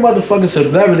 Every motherfucking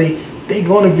celebrity, they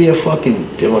gonna be a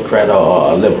fucking Democrat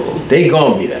or a liberal. They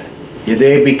gonna be that. You're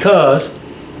there because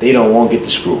they don't want to get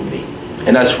the scrutiny.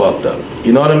 And that's fucked up.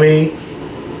 You know what I mean?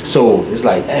 So it's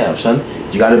like, damn, son,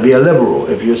 you gotta be a liberal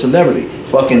if you're a celebrity.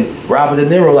 Fucking Robert De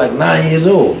Niro, like 9 years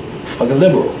old, fucking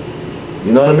liberal.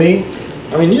 You know what I mean?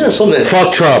 I mean, you have something that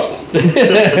Fuck Trump.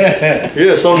 you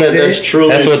have something that's truly.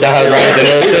 That's what Robert De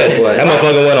Niro said. That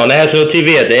motherfucker went on national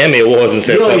TV at the Emmy Awards and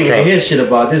said, You don't "Fuck even Trump." hear shit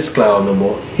about this clown no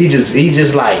more. He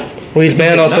just like. Well, he's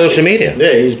banned on social media.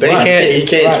 Yeah, he's banned. He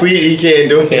can't tweet. He can't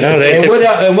do anything. You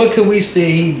know, And what can we say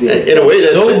he did? In a way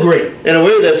that's so great. In a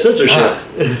way that's censorship.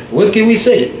 What can we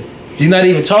say? He's not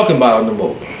even talking about him no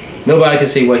more. Nobody can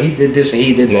say, well, he did this and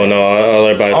he did that. Well, no, all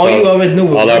everybody's All you already knew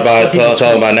was all everybody's what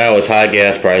talking about now is high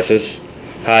gas prices,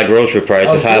 high grocery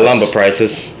prices, high lumber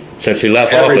prices since he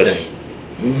left office.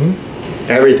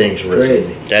 Everything's risen.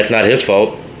 Crazy. That's not his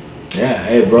fault. Yeah,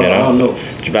 hey, bro, You know? I don't know.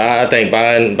 But I think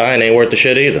Biden ain't worth the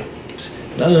shit either.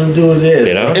 None of them do is this.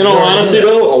 You know? In all honesty,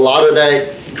 though, a lot of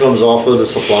that comes off of the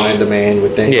supply and demand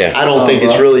with things. Yeah. I don't think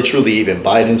it's really truly even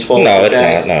Biden's fault. No, with it's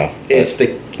that. not. No,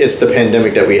 It's the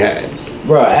pandemic that we had.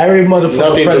 Bro, every motherfucker.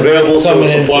 Nothing's available, so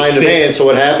supply and demand. So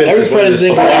what happens Every is when the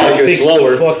president supply fix gets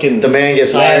lower, fucking demand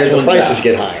gets higher, last the one prices out.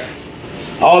 get higher.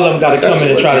 All of them got to come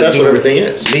in and try to That's do what everything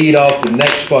is. lead off the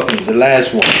next fucking, the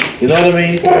last one. You know what I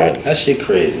mean? Right. That shit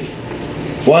crazy.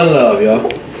 One love, y'all.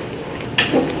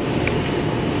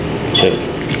 Shit.